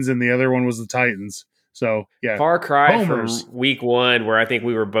Falcons and the other one was the Titans. So yeah. Far cry Homers. from week 1 where I think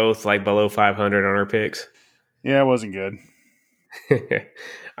we were both like below 500 on our picks. Yeah, it wasn't good.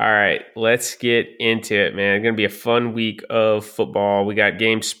 All right, let's get into it, man. It's going to be a fun week of football. We got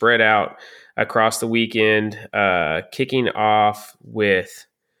games spread out across the weekend, kicking off with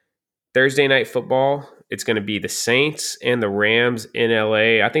Thursday night football. It's going to be the Saints and the Rams in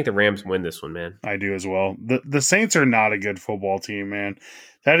LA. I think the Rams win this one, man. I do as well. The Saints are not a good football team, man.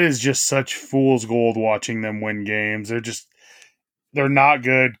 That is just such fool's gold watching them win games. They're not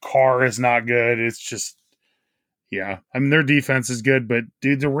good. Carr is not good. It's just, yeah. I mean, their defense is good, but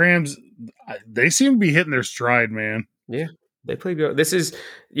dude, the Rams, they seem to be hitting their stride, man. Yeah. They play good. This is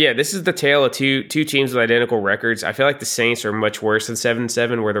the tale of two teams with identical records. I feel like the Saints are much worse than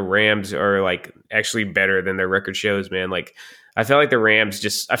 7-7, where the Rams are like actually better than their record shows, man. Like I feel like the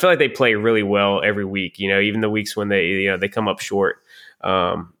Rams I feel like they play really well every week, even the weeks when they come up short.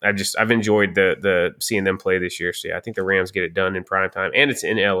 I've enjoyed the seeing them play this year. So yeah, I think the Rams get it done in prime time, and it's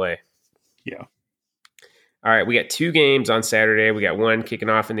in LA. Yeah. All right, we got 2 games on Saturday. We got one kicking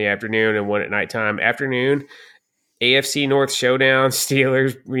off in the afternoon and one at nighttime. Afternoon, AFC North showdown.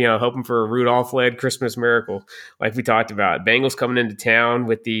 Steelers, hoping for a Rudolph-led Christmas miracle, like we talked about. Bengals coming into town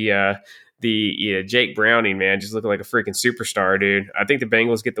with the Jake Browning, man, just looking like a freaking superstar, dude. I think the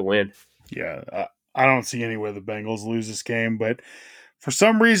Bengals get the win. Yeah, I don't see any way the Bengals lose this game, but for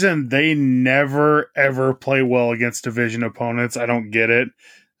some reason they never ever play well against division opponents. I don't get it.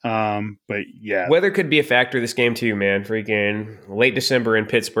 But yeah, weather could be a factor this game too, man. Freaking late December in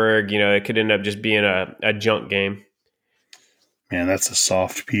Pittsburgh, it could end up just being a junk game. Man, that's a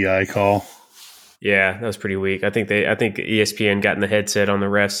soft PI call. Yeah, that was pretty weak. I think ESPN got in the headset on the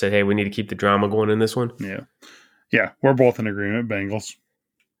refs, said, "Hey, we need to keep the drama going in this one." Yeah, we're both in agreement. Bengals.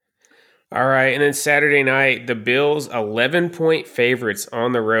 All right, and then Saturday night, the Bills 11-point favorites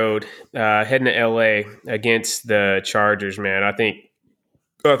on the road, heading to LA against the Chargers. Man, I think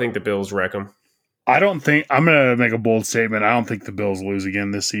the Bills wreck them. I'm going to make a bold statement. I don't think the Bills lose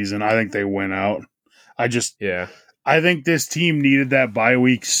again this season. I think they win out. I think this team needed that bye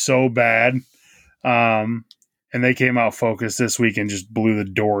week so bad. And they came out focused this week and just blew the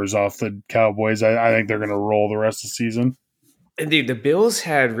doors off the Cowboys. I think they're going to roll the rest of the season. And dude, the Bills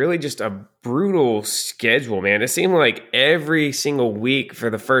had really just a brutal schedule, man. It seemed like every single week for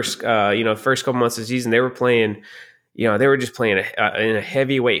the first couple months of the season, they were playing. They were just playing in a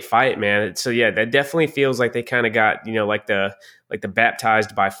heavyweight fight, man. So yeah, that definitely feels like they kind of got, like the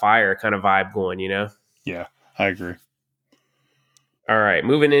baptized by fire kind of vibe going, Yeah, I agree. All right,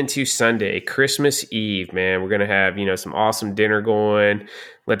 moving into Sunday, Christmas Eve, man. We're going to have, some awesome dinner going.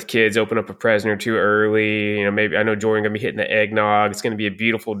 Let the kids open up a present or two early. Maybe I know Jordan going to be hitting the eggnog. It's going to be a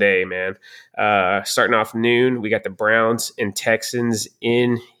beautiful day, man. Starting off noon, we got the Browns and Texans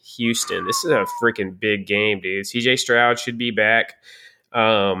in Houston. This is a freaking big game, dude. CJ Stroud should be back.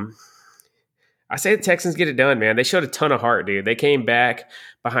 I say the Texans get it done, man. They showed a ton of heart, dude. They came back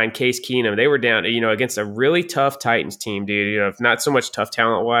behind Case Keenum. They were down, against a really tough Titans team, dude. Not so much tough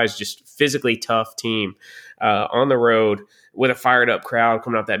talent-wise, just physically tough team on the road with a fired-up crowd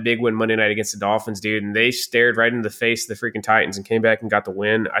coming off that big win Monday night against the Dolphins, dude. And they stared right into the face of the freaking Titans and came back and got the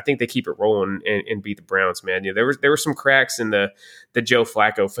win. I think they keep it rolling and beat the Browns, man. There were some cracks in the Joe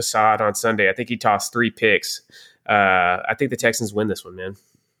Flacco facade on Sunday. I think he tossed 3 picks. I think the Texans win this one, man.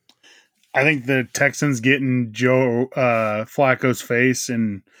 I think the Texans get in Joe Flacco's face,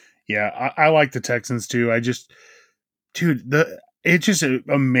 and yeah, I like the Texans too. It just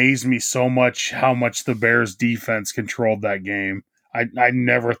amazed me so much how much the Bears defense controlled that game. I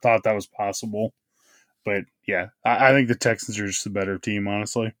never thought that was possible, but yeah, I think the Texans are just the better team,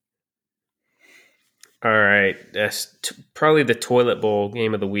 honestly. All right, that's probably the toilet bowl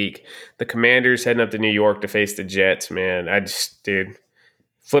game of the week. The Commanders heading up to New York to face the Jets, man.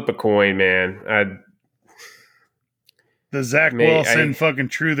 Flip a coin, man. The Zach Wilson fucking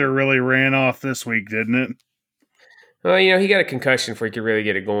truther really ran off this week, didn't it? Well, he got a concussion before he could really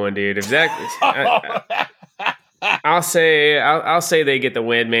get it going, dude. If Zach, I'll say they get the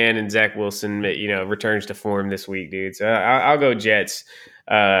win, man, and Zach Wilson, returns to form this week, dude. So I'll go Jets.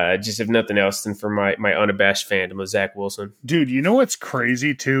 Just if nothing else than for my unabashed fandom of Zach Wilson. Dude, you know what's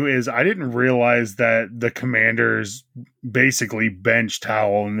crazy too is I didn't realize that the Commanders basically benched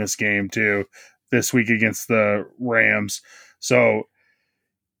Howell in this game too this week against the Rams. So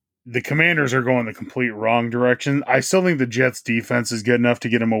the Commanders are going the complete wrong direction. I still think the Jets defense is good enough to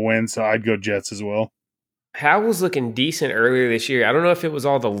get them a win, so I'd go Jets as well. Howell's looking decent earlier this year. I don't know if it was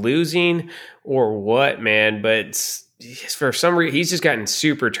all the losing or what, man, but for some reason he's just gotten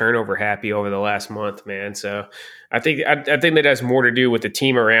super turnover happy over the last month, man. So I think that has more to do with the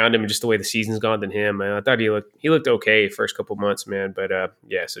team around him and just the way the season's gone than him, man. I thought he looked okay first couple months, man. But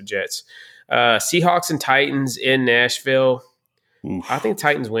so Jets, Seahawks and Titans in Nashville. Oof. I think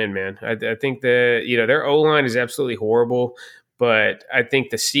Titans win, man. I think their O-line is absolutely horrible. But I think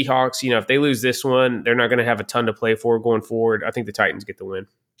the Seahawks, if they lose this one, they're not going to have a ton to play for going forward. I think the Titans get the win.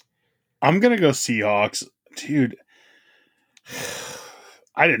 I'm going to go Seahawks. Dude,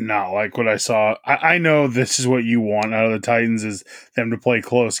 I did not like what I saw. I know this is what you want out of the Titans is them to play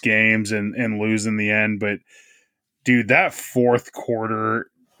close games and lose in the end. But, dude, that fourth quarter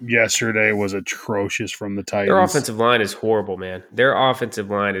yesterday was atrocious from the Titans. Their offensive line is horrible, man. Their offensive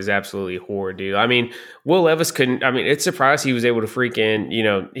line is absolutely horrible, dude. I mean, Will Levis couldn't. I mean, it's surprised he was able to freaking.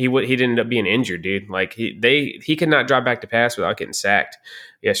 He didn't end up being injured, dude. Like he could not drop back to pass without getting sacked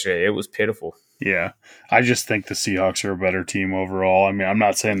yesterday. It was pitiful. Yeah, I just think the Seahawks are a better team overall. I mean, I'm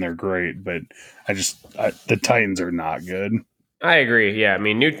not saying they're great, but the Titans are not good. I agree. Yeah, I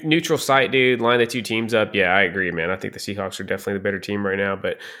mean, neutral site, dude. Line the two teams up. Yeah, I agree, man. I think the Seahawks are definitely the better team right now,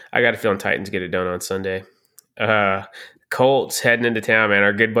 but I got a feeling Titans get it done on Sunday. Colts heading into town, man.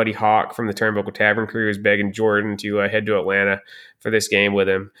 Our good buddy Hawk from the Turnbuckle Tavern crew is begging Jordan to head to Atlanta for this game with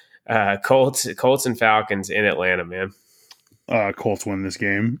him. Colts and Falcons in Atlanta, man. Colts win this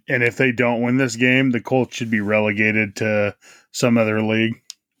game, and if they don't win this game, the Colts should be relegated to some other league.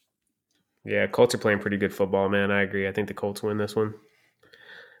 Yeah, Colts are playing pretty good football, man. I agree. I think the Colts win this one.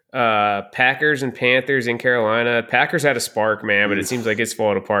 Packers and Panthers in Carolina. Packers had a spark, man, but it seems like it's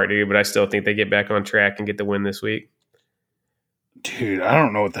falling apart, dude. But I still think they get back on track and get the win this week. Dude, I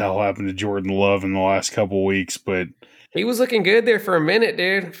don't know what the hell happened to Jordan Love in the last couple weeks, but he was looking good there for a minute,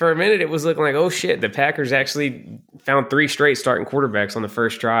 dude. For a minute, it was looking like, oh shit, the Packers actually found 3 straight starting quarterbacks on the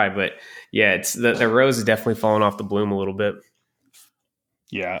first try. But yeah, it's the rose is definitely falling off the bloom a little bit.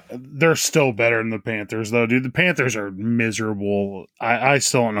 Yeah, they're still better than the Panthers, though, dude. The Panthers are miserable. I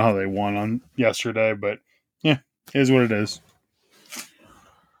still don't know how they won on yesterday, but yeah, it is what it is.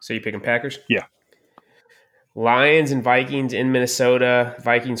 So you picking Packers? Yeah. Lions and Vikings in Minnesota.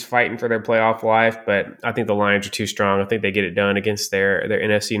 Vikings fighting for their playoff life, but I think the Lions are too strong. I think they get it done against their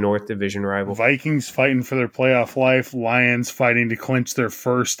NFC North division rival. Vikings fighting for their playoff life. Lions fighting to clinch their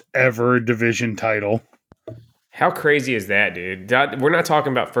first ever division title. How crazy is that, dude? We're not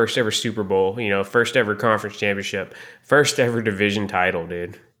talking about first ever Super Bowl, first ever conference championship, first ever division title,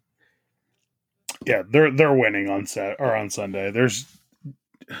 dude. Yeah, they're winning on Sunday.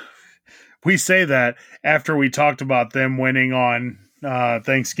 We say that after we talked about them winning on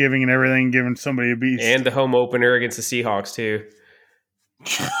Thanksgiving and everything, giving somebody a beast. And the home opener against the Seahawks, too.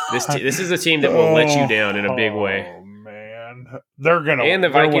 This is a team that will let you down in a big way. Oh, man. They're going to And the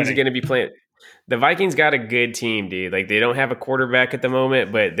Vikings are going to be playing. The Vikings got a good team, dude. Like, they don't have a quarterback at the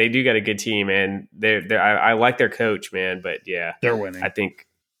moment, but they do got a good team, and I like their coach, man. But, yeah. They're winning. I think,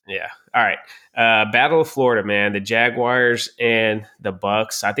 yeah. All right. Battle of Florida, man. The Jaguars and the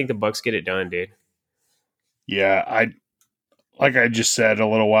Bucks. I think the Bucks get it done, dude. Yeah, like I just said a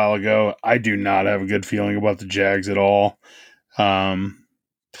little while ago, I do not have a good feeling about the Jags at all. I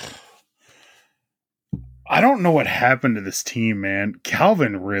don't know what happened to this team, man.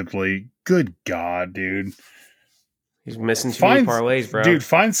 Calvin Ridley, good God, dude. He's missing too many parlays, bro. Dude,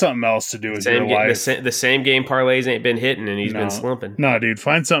 find something else to do with your life. The same game parlays ain't been hitting, and he's been slumping. No, dude,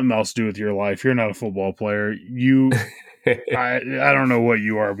 find something else to do with your life. You're not a football player. I don't know what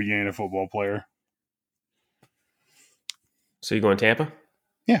you are, but you ain't a football player. So you going Tampa?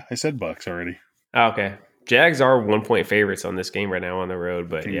 Yeah, I said Bucks already. Oh, okay. Jags are 1-point favorites on this game right now on the road,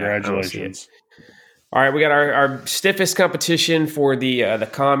 but congratulations. Yeah, all right, we got our stiffest competition for the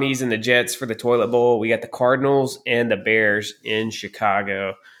commies and the Jets for the toilet bowl. We got the Cardinals and the Bears in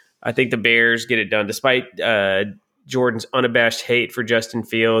Chicago. I think the Bears get it done, despite Jordan's unabashed hate for Justin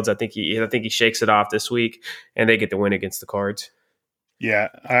Fields. I think he shakes it off this week, and they get the win against the Cards. Yeah,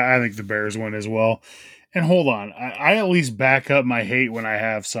 I think the Bears win as well. And hold on, I at least back up my hate when I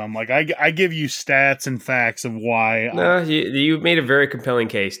have some. Like I give you stats and facts of why. No, you made a very compelling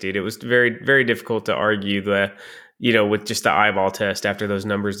case, dude. It was very, very difficult to argue with just the eyeball test after those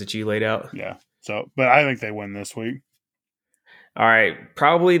numbers that you laid out. Yeah. So, but I think they win this week. All right,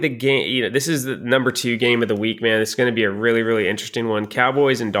 probably the game. This is the number 2 game of the week, man. It's going to be a really, really interesting one.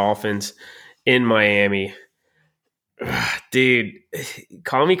 Cowboys and Dolphins in Miami. Dude,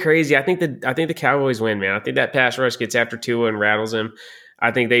 call me crazy. I think the Cowboys win, man. I think that pass rush gets after Tua and rattles him.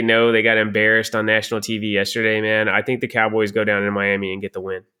 I think they know they got embarrassed on national TV yesterday, man. I think the Cowboys go down in Miami and get the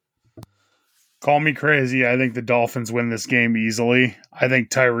win. Call me crazy. I think the Dolphins win this game easily. I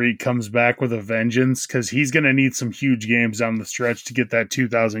think Tyreek comes back with a vengeance because he's going to need some huge games down the stretch to get that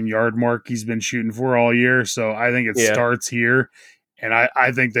 2,000-yard mark he's been shooting for all year. So I think it starts here. And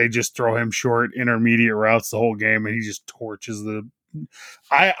I think they just throw him short intermediate routes the whole game, and he just torches the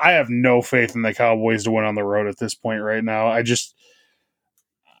 – I have no faith in the Cowboys to win on the road at this point right now. I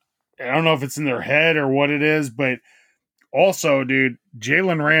don't know if it's in their head or what it is, but also, dude,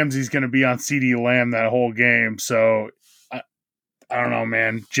 Jalen Ramsey's going to be on CeeDee Lamb that whole game. So I don't know,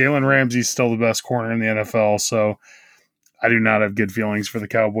 man. Jalen Ramsey's still the best corner in the NFL, so I do not have good feelings for the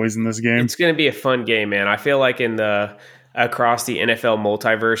Cowboys in this game. It's going to be a fun game, man. I feel like across the NFL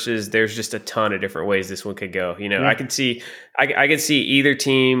multiverses, there's just a ton of different ways this one could go. I could see either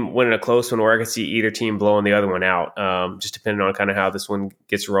team winning a close one, or I could see either team blowing the other one out, just depending on kind of how this one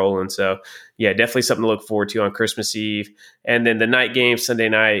gets rolling. So, yeah, definitely something to look forward to on Christmas Eve. And then the night game, Sunday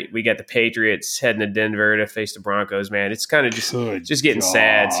night, we got the Patriots heading to Denver to face the Broncos, man. It's kind of just getting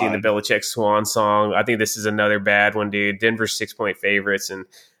sad seeing the Belichick swan song. I think this is another bad one, dude. Denver's 6-point favorites, and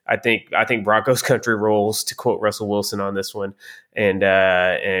I think Broncos country rolls, to quote Russell Wilson on this one, and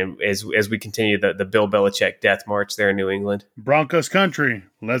as we continue the Bill Belichick death march there in New England. Broncos country,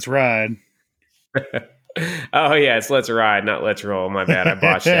 let's ride. Oh yeah, it's let's ride, not let's roll. My bad, I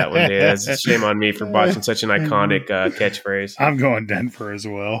botched that one, dude. That's shame on me for botching such an iconic catchphrase. I'm going Denver as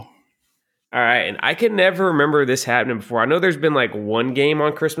well. All right, and I can never remember this happening before. I know there's been like one game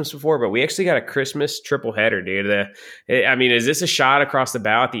on Christmas before, but we actually got a Christmas triple header, dude. Is this a shot across the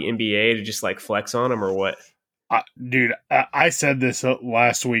bow at the NBA to just like flex on them or what? Dude, I said this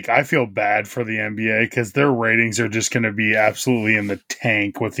last week. I feel bad for the NBA because their ratings are just going to be absolutely in the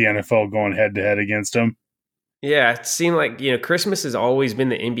tank with the NFL going head-to-head against them. Yeah, it seemed like, Christmas has always been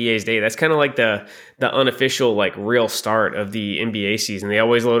the NBA's day. That's kind of like the unofficial, like, real start of the NBA season. They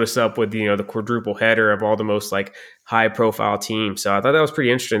always load us up with, the quadruple header of all the most, like, high-profile teams. So I thought that was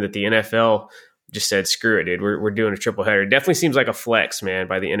pretty interesting that the NFL just said, screw it, dude. We're doing a triple header. It definitely seems like a flex, man,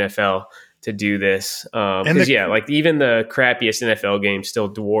 by the NFL to do this. Because, even the crappiest NFL games still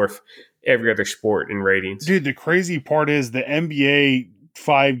dwarf every other sport in ratings. Dude, the crazy part is the NBA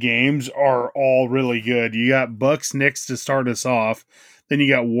 5 games are all really good. You got Bucks Knicks to start us off. Then you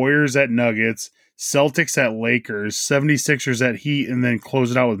got Warriors at Nuggets, Celtics at Lakers, 76ers at Heat, and then close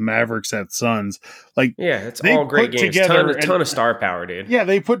it out with Mavericks at Suns. Like, yeah, it's all great games. Ton of star power, dude. Yeah,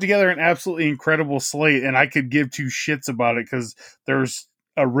 they put together an absolutely incredible slate, and I could give two shits about it because there's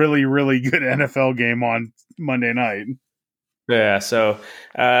a really, really good NFL game on Monday night. Yeah, so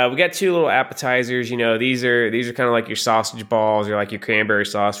we got 2 little appetizers. These are kind of like your sausage balls or like your cranberry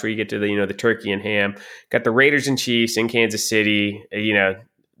sauce, where you get to the turkey and ham. Got the Raiders and Chiefs in Kansas City.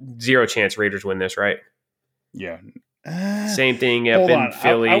 0 chance Raiders win this, right? Yeah. Same thing up in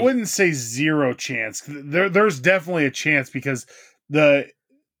Philly. I wouldn't say 0 chance. There's definitely a chance because Jalen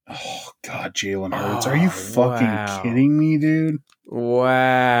Hurts. Are you fucking kidding me, dude?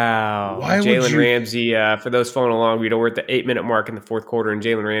 Wow. Jalen Ramsey, for those following along, we're at the 8-minute mark in the fourth quarter, and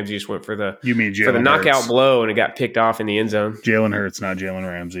Jalen Ramsey just went for the knockout blow, and it got picked off in the end zone. Jalen Hurts, not Jalen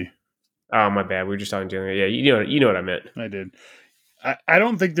Ramsey. Oh, my bad. We were just talking Jalen. Yeah, you know what I meant. I did. I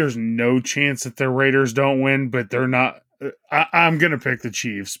don't think there's no chance that the Raiders don't win, but they're not. I'm going to pick the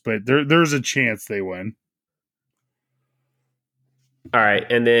Chiefs, but there's a chance they win. All right,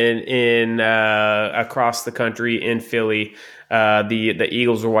 and then in across the country in Philly, the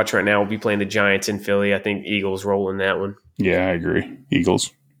Eagles we're watching right now will be playing the Giants in Philly. I think Eagles roll in that one. Yeah, I agree.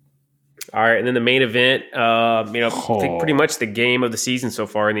 Eagles. All right, and then the main event, I think pretty much the game of the season so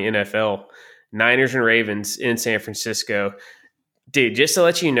far in the NFL, Niners and Ravens in San Francisco. Dude, just to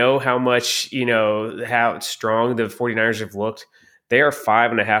let you know how much, how strong the 49ers have looked, they are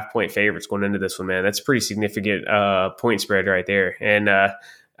 5.5-point favorites going into this one, man. That's a pretty significant point spread right there. And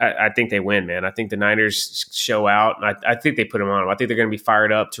I think they win, man. I think the Niners show out. I think they put them on them. I think they're going to be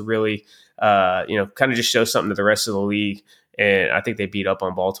fired up to really, kind of just show something to the rest of the league. And I think they beat up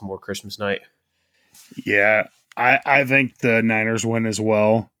on Baltimore Christmas night. Yeah, I think the Niners win as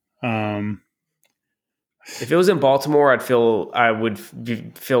well. If it was in Baltimore, I would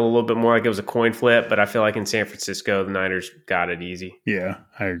feel a little bit more like it was a coin flip, but I feel like in San Francisco, the Niners got it easy. Yeah,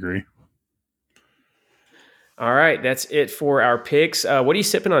 I agree. All right, that's it for our picks. What are you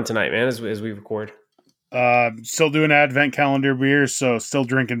sipping on tonight, man, as we record? Still doing advent calendar beers, so still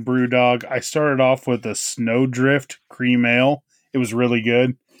drinking BrewDog. I started off with a Snowdrift cream ale. It was really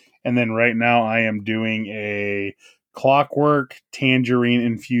good. And then right now I am doing a Clockwork tangerine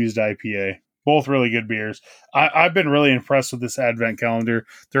infused IPA. Both really good beers. I've been really impressed with this advent calendar.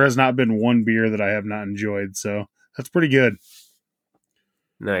 There has not been one beer that I have not enjoyed, so that's pretty good.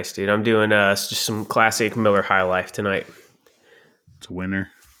 Nice, dude. I'm doing just some classic Miller High Life tonight. It's a winner.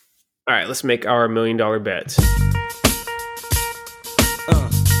 All right, let's make our $1 million bets.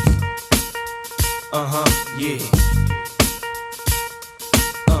 Yeah.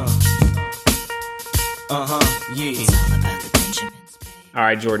 Yeah. All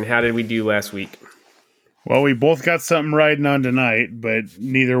right, Jordan, how did we do last week? Well, we both got something riding on tonight, but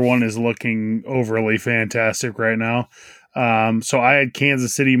neither one is looking overly fantastic right now. So I had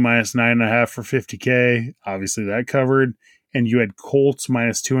Kansas City minus 9.5 for 50K. Obviously that covered. And you had Colts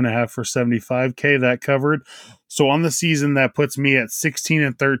minus 2.5 for 75K. That covered. So on the season, that puts me at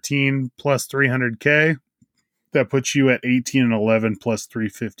 16-13 plus 300K. That puts you at 18-11 plus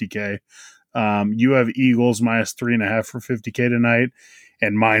 350K. You have Eagles minus 3.5 for 50K tonight.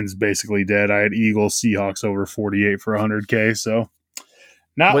 And mine's basically dead. I had Eagles, Seahawks over 48 for 100K. So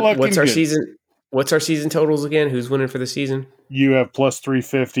not looking what's our good. season? What's our season totals again? Who's winning for the season? You have plus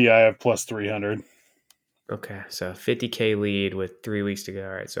 350. I have plus 300. Okay, so 50K lead with 3 weeks to go.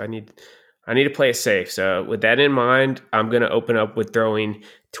 All right, so I need to play it safe. So with that in mind, I'm going to open up with throwing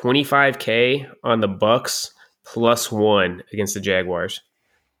 25K on the Bucks plus 1 against the Jaguars.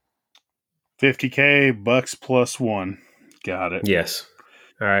 50K, Bucks plus 1. Got it. Yes.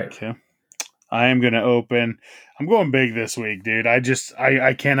 All right. Okay. I am going to open. I'm going big this week, dude.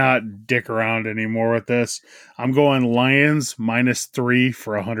 I cannot dick around anymore with this. I'm going Lions minus 3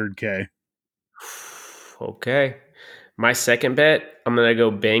 for 100K. Okay. My second bet, I'm going to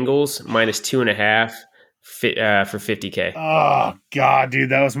go Bengals minus 2.5 for 50K. Oh, God, dude.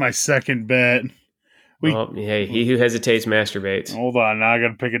 That was my second bet. Hey, he who hesitates masturbates. Hold on. Now I got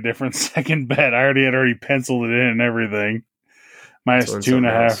to pick a different second bet. I already penciled it in and everything. Minus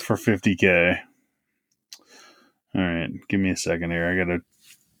 2.5 for 50K. All right. Give me a second here. I got to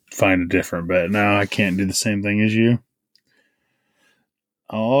find a different bet. Now I can't do the same thing as you.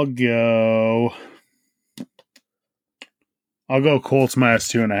 I'll go Colts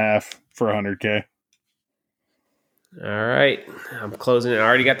minus 2.5 for 100K. All right. I'm closing it. I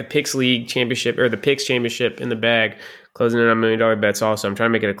already got the Picks League Championship or the Picks Championship in the bag. Closing in on $1 million bets also. I'm trying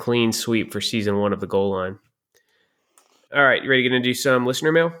to make it a clean sweep for season 1 of the goal line. All right. You ready to do some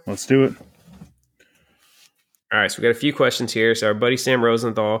listener mail? Let's do it. All right, so we got a few questions here. So our buddy Sam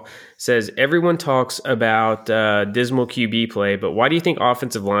Rosenthal says, everyone talks about dismal QB play, but why do you think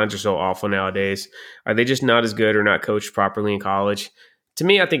offensive lines are so awful nowadays? Are they just not as good or not coached properly in college? To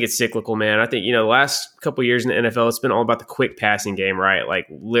me, I think it's cyclical, man. I think, the last couple of years in the NFL, it's been all about the quick passing game, right? Like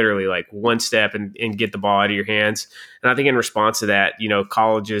literally like one step and get the ball out of your hands. And I think in response to that,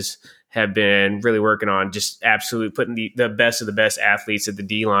 colleges have been really working on just absolutely putting the best of the best athletes at the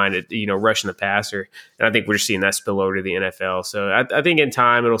D-line at, rushing the passer. And I think we're just seeing that spill over to the NFL. So I think in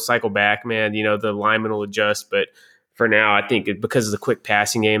time it'll cycle back, man. The linemen will adjust. But for now, I think because of the quick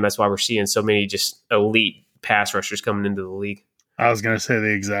passing game, that's why we're seeing so many just elite pass rushers coming into the league. I was going to say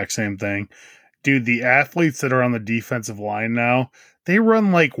the exact same thing. Dude, the athletes that are on the defensive line now, they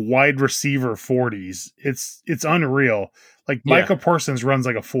run like wide receiver 40s. It's unreal. Like Micah Parsons runs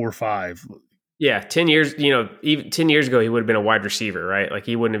like a 4.5. Yeah, 10 years, even 10 years ago, he would have been a wide receiver, right? Like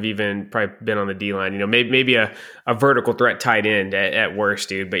he wouldn't have even probably been on the D-line, maybe a vertical threat tight end at worst,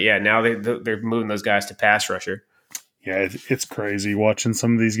 dude. But yeah, now they're moving those guys to pass rusher. Yeah, it's crazy watching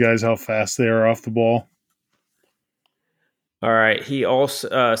some of these guys, how fast they are off the ball. All right. He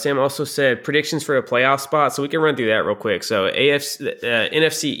also Sam also said predictions for a playoff spot, so we can run through that real quick. So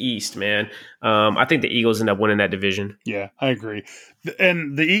NFC East, man. I think the Eagles end up winning that division. Yeah, I agree.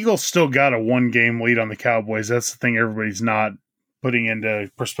 And the Eagles still got a 1-game lead on the Cowboys. That's the thing everybody's not putting into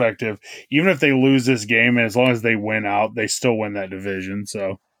perspective. Even if they lose this game, and as long as they win out, they still win that division.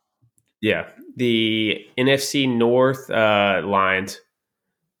 So, yeah, the NFC North Lions.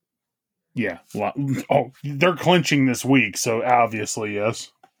 Yeah. Oh, they're clinching this week, so obviously,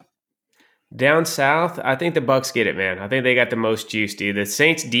 yes. Down south, I think the Bucks get it, man. I think they got the most juice, dude. The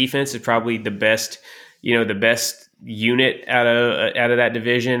Saints defense is probably the best, the best unit out of that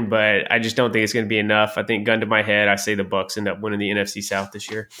division, but I just don't think it's going to be enough. I think gun to my head, I say the Bucks end up winning the NFC South this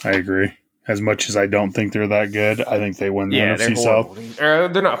year. I agree. As much as I don't think they're that good, I think they win the NFC South.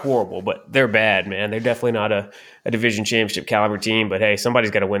 They're not horrible, but they're bad, man. They're definitely not a division championship caliber team, but hey, somebody's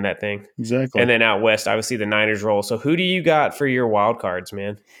got to win that thing. Exactly. And then out west, obviously the Niners roll. So who do you got for your wild cards,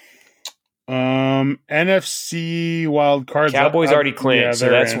 man? NFC wild cards. Cowboys already clinched, so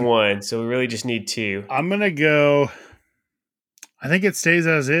that's one. So we really just need two. I'm going to go, I think it stays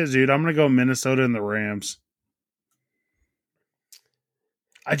as is, dude. I'm going to go Minnesota and the Rams.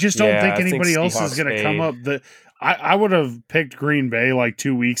 I just don't think anybody else is going to come up. I would have picked Green Bay like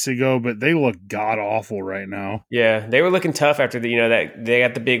 2 weeks ago, but they look god awful right now. Yeah, they were looking tough after that they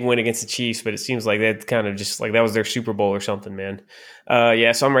got the big win against the Chiefs, but it seems like that kind of just like that was their Super Bowl or something, man.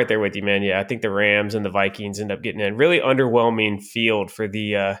 Yeah, so I'm right there with you, man. Yeah, I think the Rams and the Vikings end up getting in. Really underwhelming field for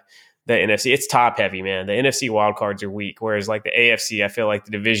the NFC. It's top heavy, man. The NFC wild cards are weak, whereas like the AFC, I feel like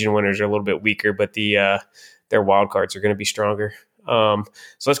the division winners are a little bit weaker, but their wild cards are going to be stronger. So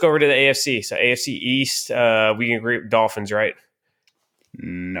let's go over to the AFC. So AFC East, we can agree with Dolphins, right?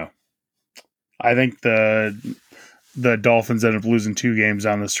 No. I think the Dolphins end up losing 2 games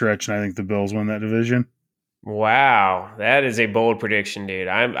down the stretch, and I think the Bills win that division. Wow, that is a bold prediction, dude.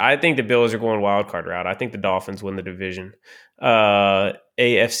 I think the Bills are going wild card route. I think the Dolphins win the division.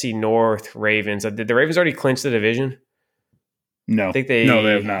 AFC North, Ravens. Did the Ravens already clinch the division? No, I think they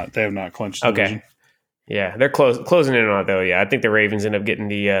have not. They have not clinched the division. Yeah, they're closing in on it though. Yeah, I think the Ravens end up getting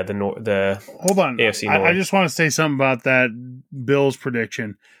the hold on AFC North. I just want to say something about that Bills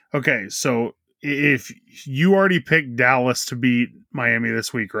prediction. Okay, so if you already picked Dallas to beat Miami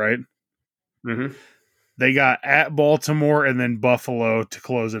this week, right? Mm-hmm. They got at Baltimore and then Buffalo to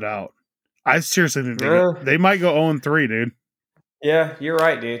close it out. I seriously think they might go 0-3, dude. Yeah, you're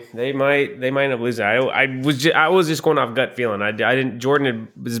right, dude. They might end up losing. I was just going off gut feeling. I didn't. Jordan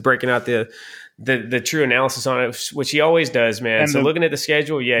was breaking out the true analysis on it, which he always does, man. And so looking at the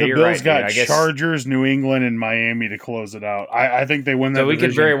schedule, yeah, you're right. The Bills got Chargers, New England, and Miami to close it out. I think they win that. So we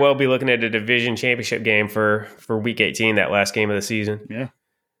could very well be looking at a division championship game for Week 18, that last game of the season. Yeah.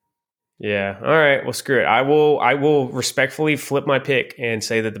 Yeah. All right. Well, screw it. I will respectfully flip my pick and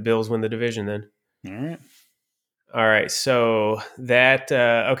say that the Bills win the division then. All right. All right. So that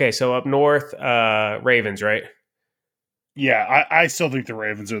okay. So up north, Ravens, right? Yeah, I still think the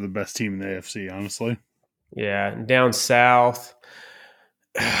Ravens are the best team in the AFC, honestly. Yeah, down south,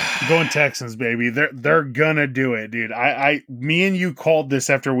 going Texans, baby. They're gonna do it, dude. Me and you called this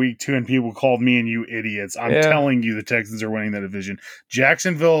after week 2, and people called me and you idiots. I'm telling you, the Texans are winning that division.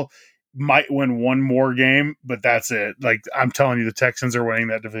 Jacksonville might win one more game, but that's it. Like, I'm telling you, the Texans are winning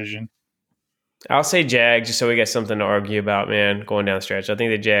that division. I'll say Jags just so we got something to argue about, man, going down the stretch. I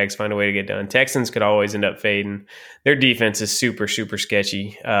think the Jags find a way to get done. Texans could always end up fading. Their defense is super, super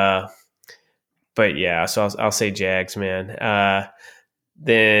sketchy. But, yeah, so I'll say Jags, man.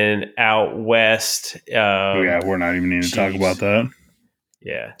 Then out west. We're not even needing to talk about that.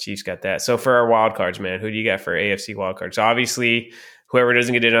 Yeah, Chiefs got that. So for our wild cards, man, who do you got for AFC wild cards? So obviously, whoever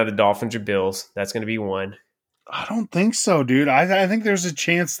doesn't get in on the Dolphins or Bills, that's going to be one. I don't think so, dude. I think there's a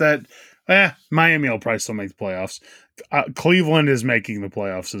chance that Miami will probably still make the playoffs. Cleveland is making the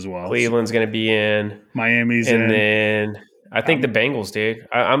playoffs as well. Cleveland's going to be in. Miami's in. And then I think the Bengals, dude.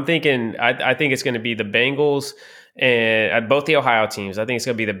 I'm thinking I think it's going to be the Bengals and both the Ohio teams. I think it's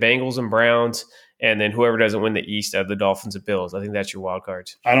going to be the Bengals and Browns, and then whoever doesn't win the East of the Dolphins and Bills. I think that's your wild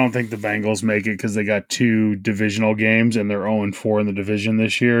cards. I don't think the Bengals make it because they got 2 divisional games and they're 0-4 in the division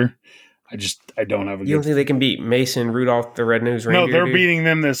this year. I don't have a You don't think they can beat Mason Rudolph, the Red-Nosed Reindeer? No, they're beating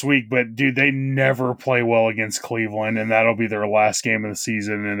them this week, but, dude, they never play well against Cleveland, and that'll be their last game of the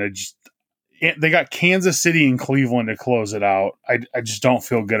season, and they got Kansas City and Cleveland to close it out. I just don't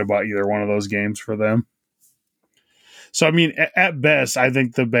feel good about either one of those games for them. So, I mean, at best, I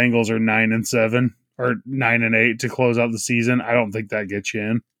think the Bengals are 9-7 or 9-8 to close out the season. I don't think that gets you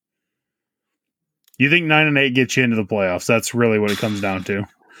in. You think 9-8 gets you into the playoffs? That's really what it comes down to.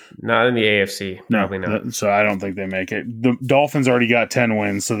 Not in the AFC. Probably not. So I don't think they make it. The Dolphins already got 10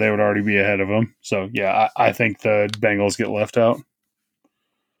 wins, so they would already be ahead of them. So, yeah, I think the Bengals get left out.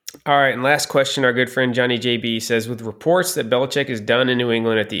 All right, and last question, our good friend Johnny JB says, with reports that Belichick is done in New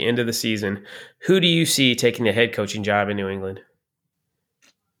England at the end of the season, who do you see taking the head coaching job in New England?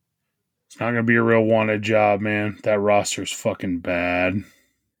 It's not going to be a real wanted job, man. That roster's fucking bad.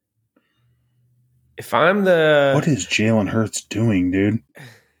 If I'm the... What is Jalen Hurts doing, dude?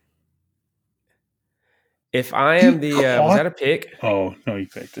 If I am the... was that a pick? Oh, no, you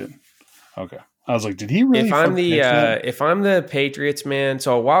picked it. Okay. I was like, did he really? If I'm the Patriots, man,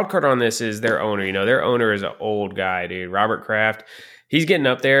 so a wild card on this is their owner. You know, their owner is an old guy, dude. Robert Kraft. he's getting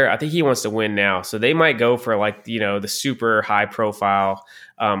up there. I think he wants to win now. So they might go for like, the super high profile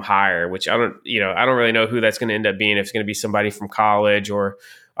hire, which I don't really know who that's going to end up being. If it's going to be somebody from college or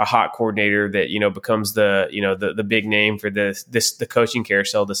a hot coordinator that, becomes the big name for the coaching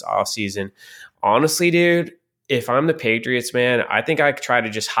carousel this offseason. Honestly, dude, if I'm the Patriots, man, I think I try to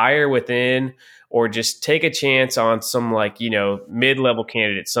just hire within or just take a chance on some mid-level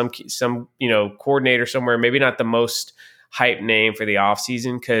candidate, some coordinator somewhere, maybe not the most hype name for the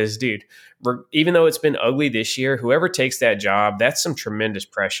offseason. Because, dude, even though it's been ugly this year, whoever takes that job, that's some tremendous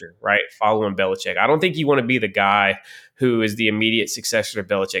pressure, right? Following Belichick. I don't think you want to be the guy who is the immediate successor to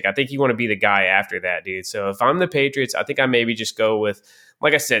Belichick. I think you want to be the guy after that, dude. So if I'm the Patriots, I think I maybe just go with,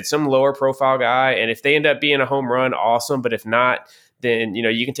 like I said, some lower profile guy. And if they end up being a home run, awesome. But if not, then,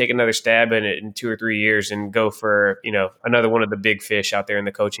 you can take another stab in it in 2 or 3 years and go for, another one of the big fish out there in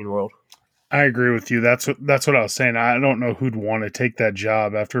the coaching world. I agree with you. That's what I was saying. I don't know who'd want to take that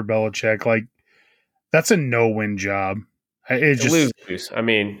job after Belichick. Like, that's a no-win job. It just lose. I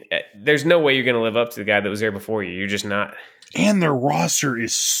mean, there's no way you're going to live up to the guy that was there before you. You're just not. And their roster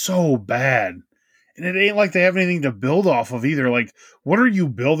is so bad. And it ain't like they have anything to build off of either. Like, what are you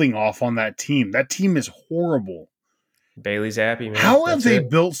building off on that team? That team is horrible. Bailey Zappi, man. How have they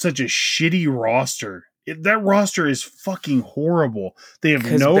built such a shitty roster? That roster is fucking horrible. They have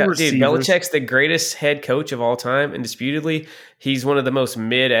no receivers. Dude, Belichick's the greatest head coach of all time, indisputably. He's one of the most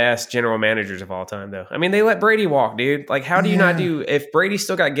mid-ass general managers of all time, though. I mean, they let Brady walk, dude. Like, how do you not do – if Brady's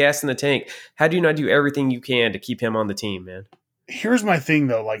still got gas in the tank, how do you not do everything you can to keep him on the team, man? Here's my thing,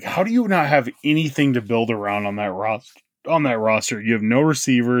 though. Like, how do you not have anything to build around on that roster? You have no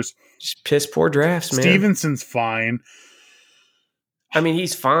receivers. Just piss poor drafts, man. Stevenson's fine. I mean,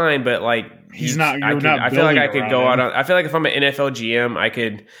 he's fine, but like he's not. I feel like I could go out on. I feel like if I'm an NFL GM, I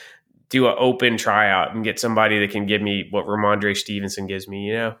could do an open tryout and get somebody that can give me what Ramondre Stevenson gives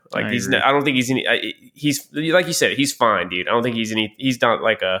me. Like I don't think he's any. He's like you said, he's fine, dude. I don't think he's any. He's not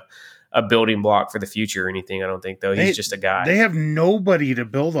like a building block for the future or anything. I don't think though. He's just a guy. They have nobody to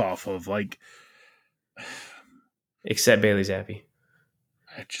build off of, like except Bailey Zappi.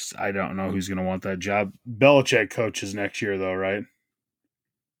 I don't know who's going to want that job. Belichick coaches next year, though, right?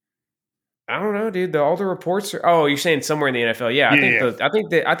 I don't know, dude. All the reports are. Oh, you're saying somewhere in the NFL? Yeah,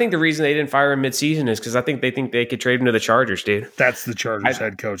 I think the reason they didn't fire him midseason is because I think they could trade him to the Chargers, dude. That's the Chargers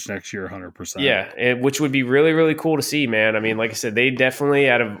head coach next year, 100%. Yeah, which would be really, really cool to see, man. I mean, like I said, they definitely,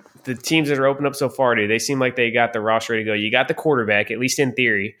 out of the teams that are open up so far, dude, they seem like they got the roster ready to go. You got the quarterback, at least in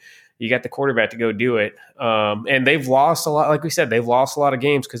theory. You got the quarterback to go do it. And they've lost a lot. Like we said, they've lost a lot of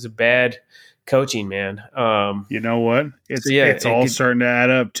games because of bad coaching, man. You know what? It's all starting to add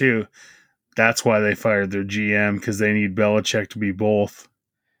up, too. That's why they fired their GM, because they need Belichick to be both.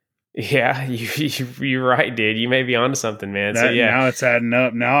 Yeah, you're right, dude. You may be onto something, man. Now it's adding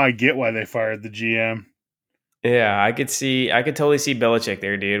up. Now I get why they fired the GM. Yeah, I could totally see Belichick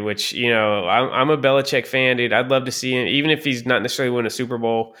there, dude. Which, I'm a Belichick fan, dude. I'd love to see him, even if he's not necessarily win a Super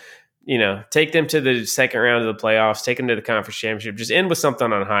Bowl. Take them to the second round of the playoffs, take them to the conference championship. Just end with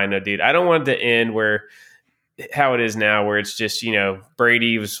something on a high note, dude. I don't want it to end how it is now, where it's just,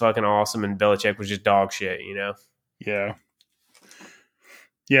 Brady was fucking awesome and Belichick was just dog shit, Yeah.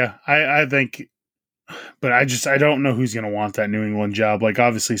 Yeah, I think, but I don't know who's going to want that New England job. Like,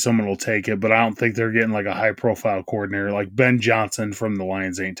 obviously someone will take it, but I don't think they're getting like a high profile coordinator. Like Ben Johnson from the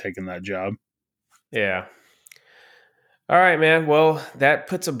Lions ain't taking that job. Yeah. All right, man. Well, that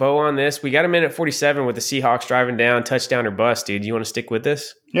puts a bow on this. We got a minute 47 with the Seahawks driving down, touchdown or bust, dude. You want to stick with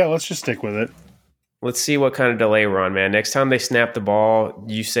this? Yeah, let's just stick with it. Let's see what kind of delay we're on, man. Next time they snap the ball,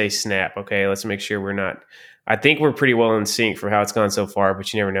 you say snap, okay? Let's make sure we're not – I think we're pretty well in sync for how it's gone so far,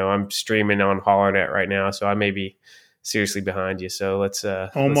 but you never know. I'm streaming on HollerNet right now, so I may be seriously behind you. So let's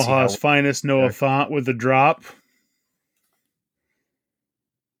Omaha's finest Noah Fant with a drop.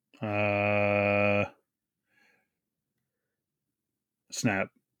 Snap.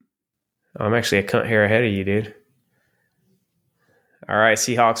 I'm actually a cunt hair ahead of you, dude. All right,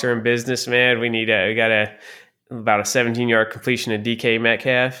 Seahawks are in business, man. We got about a 17-yard completion of DK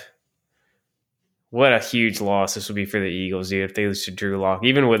Metcalf. What a huge loss this will be for the Eagles, dude, if they lose to Drew Lock.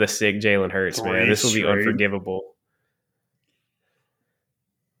 Even with a sick Jalen Hurts, man. This will be unforgivable.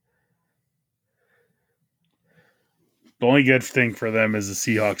 The only good thing for them is the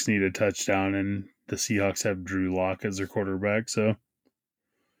Seahawks need a touchdown, and the Seahawks have Drew Lock as their quarterback, so...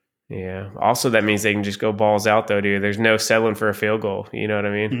 Yeah. Also, that means they can just go balls out, though, dude. There's no settling for a field goal. You know what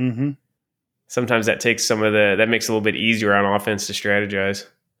I mean? Mm-hmm. Sometimes that takes that makes it a little bit easier on offense to strategize.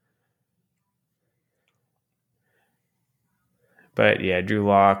 But yeah, Drew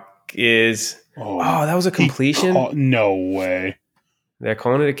Lock is. Oh, that was a completion? No way. They're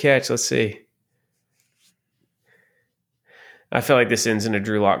calling it a catch. Let's see. I feel like this ends in a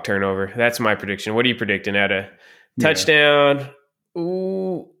Drew Lock turnover. That's my prediction. What are you predicting? At a touchdown? Yeah.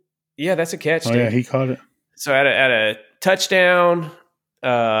 Ooh, yeah, that's a catch. Oh, dude. Yeah, he caught it. So at a touchdown,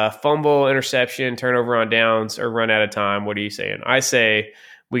 fumble, interception, turnover on downs, or run out of time, what are you saying? I say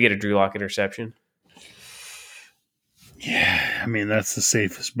we get a Drew Lock interception. Yeah, I mean that's the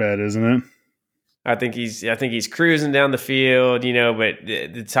safest bet, isn't it? I think he's cruising down the field, but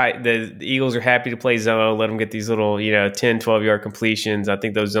the Eagles are happy to play zone, let him get these little, 10, 12-yard completions. I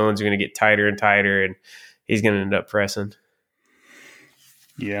think those zones are going to get tighter and tighter, and he's going to end up pressing.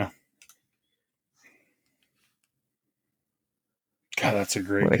 Yeah. God, that's a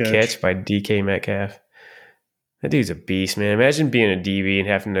great catch by DK Metcalf. That dude's a beast, man. Imagine being a DB and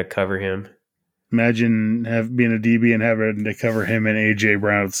having to cover him. Imagine being a DB and having to cover him and A.J.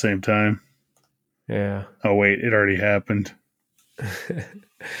 Brown at the same time. Yeah. Oh, wait. It already happened.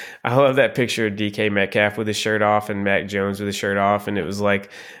 I love that picture of DK Metcalf with his shirt off and Mac Jones with his shirt off. And it was like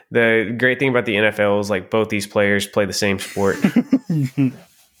the great thing about the NFL is like both these players play the same sport.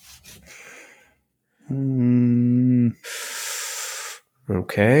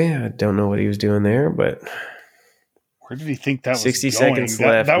 Okay. I don't know what he was doing there, but where did he think that was 60 going? seconds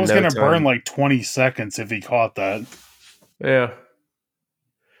left. That was going to burn like 20 seconds if he caught that. Yeah.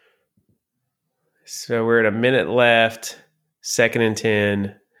 So we're at a minute left, 2nd and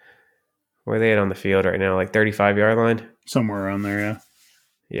 10. Where are they at on the field right now? Like 35-yard line? Somewhere around there, yeah.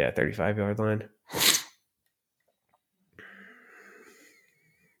 Yeah, 35-yard line.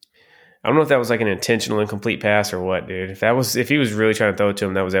 I don't know if that was like an intentional incomplete pass or what, dude. If he was really trying to throw it to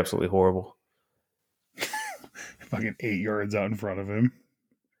him, that was absolutely horrible. Fucking 8 yards out in front of him.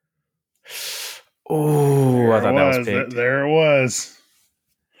 Oh, I thought that was picked. There it was.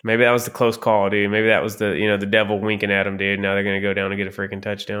 Maybe that was the close call, dude. Maybe that was the devil winking at him, dude. Now they're going to go down and get a freaking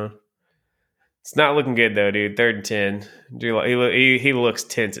touchdown. It's not looking good though, dude. 3rd and 10. Drew, he looks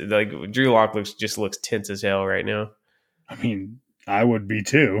tense. Like Drew Lock looks tense as hell right now. I mean, I would be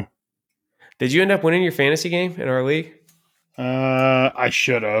too. Did you end up winning your fantasy game in our league? I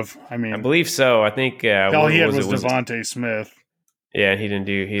should have. I mean, I believe so. I think all he had was Devontae Smith. Yeah, he didn't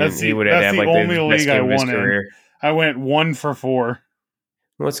do. He would have had the like only the league best game I of his won career. in. I went 1 for 4.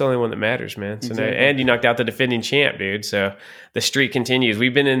 Well, it's the only one that matters, man. So Exactly. and you knocked out the defending champ, dude. So the streak continues.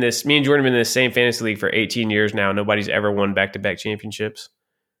 We've been in this. Me and Jordan have been in the same fantasy league for 18 years now. Nobody's ever won back-to-back championships.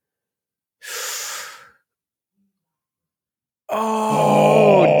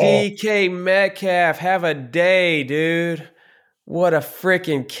 Oh, DK Metcalf, have a day, dude. What a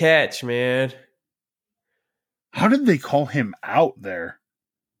freaking catch, man. How did they call him out there?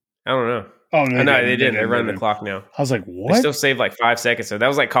 I don't know. Oh, no, they didn't. They're running the clock now. I was like, what? They still saved like 5 seconds. So that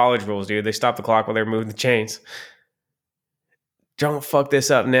was like college rules, dude. They stopped the clock while they were moving the chains. Don't fuck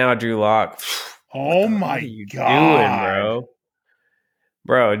this up now, Drew Lock. Oh, my God. Doing, bro?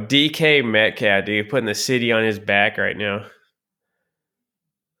 Bro, DK Metcalf, dude, putting the city on his back right now.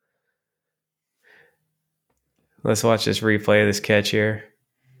 Let's watch this replay of this catch here.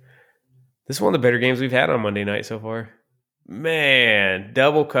 This is one of the better games we've had on Monday night so far. Man,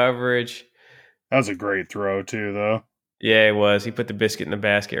 double coverage. That was a great throw, too, though. Yeah, it was. He put the biscuit in the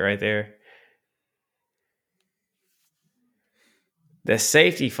basket right there. The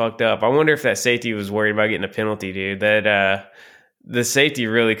safety fucked up. I wonder if that safety was worried about getting a penalty, dude. That the safety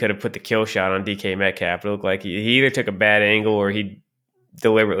really could have put the kill shot on DK Metcalf. It looked like he either took a bad angle or he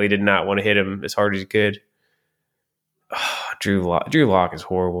deliberately did not want to hit him as hard as he could. Oh, Drew Lock is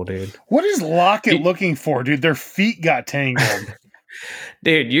horrible, dude. What is Lockett looking for, dude? Their feet got tangled.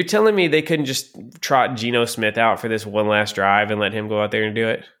 Dude, you're telling me they couldn't just trot Geno Smith out for this one last drive and let him go out there and do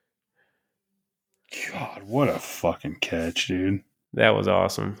it? God, what a fucking catch, dude. That was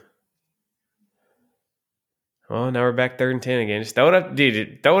awesome. Well, now we're back 3rd and 10 again. Just throw it up,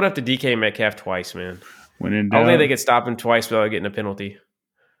 dude. Throw it up to DK Metcalf twice, man. When in I don't doubt. think they could stop him twice without getting a penalty.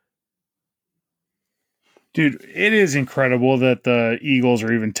 Dude, it is incredible that the Eagles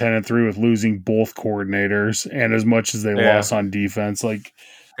are even 10-3 with losing both coordinators, and as much as they lost on defense, like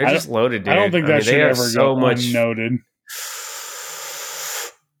they're just loaded, dude. I don't think that should ever go unnoted.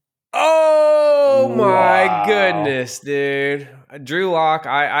 Oh my goodness, dude. Drew Lock,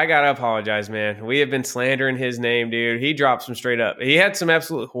 I gotta apologize, man. We have been slandering his name, dude. He dropped some straight up. He had some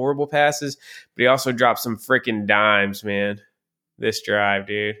absolutely horrible passes, but he also dropped some freaking dimes, man. This drive,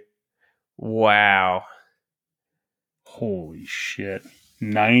 dude. Wow. Holy shit.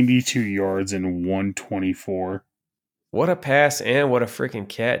 92 yards and 124. What a pass and what a freaking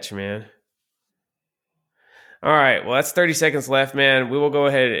catch, man. All right. Well, that's 30 seconds left, man. We will go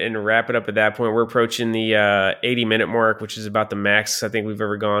ahead and wrap it up at that point. We're approaching the 80-minute mark, which is about the max I think we've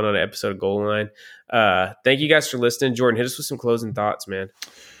ever gone on an episode of Goal Line. Thank you guys for listening. Jordan, hit us with some closing thoughts, man.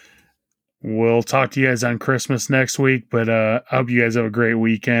 We'll talk to you guys on Christmas next week, but I hope you guys have a great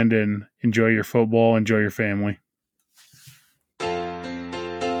weekend and enjoy your football, enjoy your family.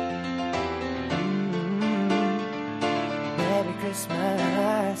 Merry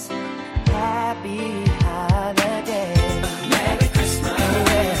Christmas, happy holiday. Merry Christmas,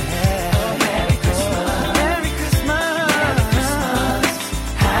 Merry Christmas, Merry Christmas,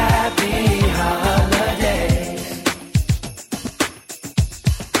 happy holiday.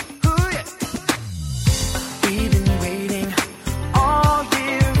 Ooh, yeah. We've been waiting all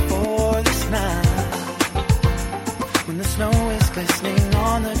year for this night, when the snow is glistening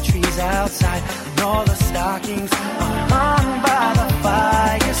on the trees outside, and all the stockings are hung by the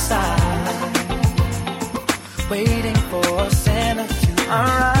fireside, waiting for Santa to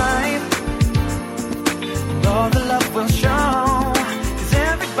arrive, and all the love will show, 'cause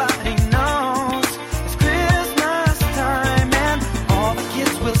everybody knows it's Christmas time, and all the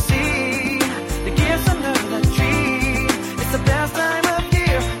kids will see the gifts under the tree. It's the best time of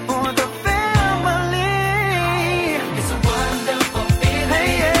year for the family. It's a wonderful feeling. Hey,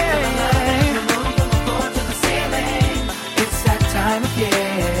 yeah, yeah. From the roof of the floor to the ceiling. It's that time of year.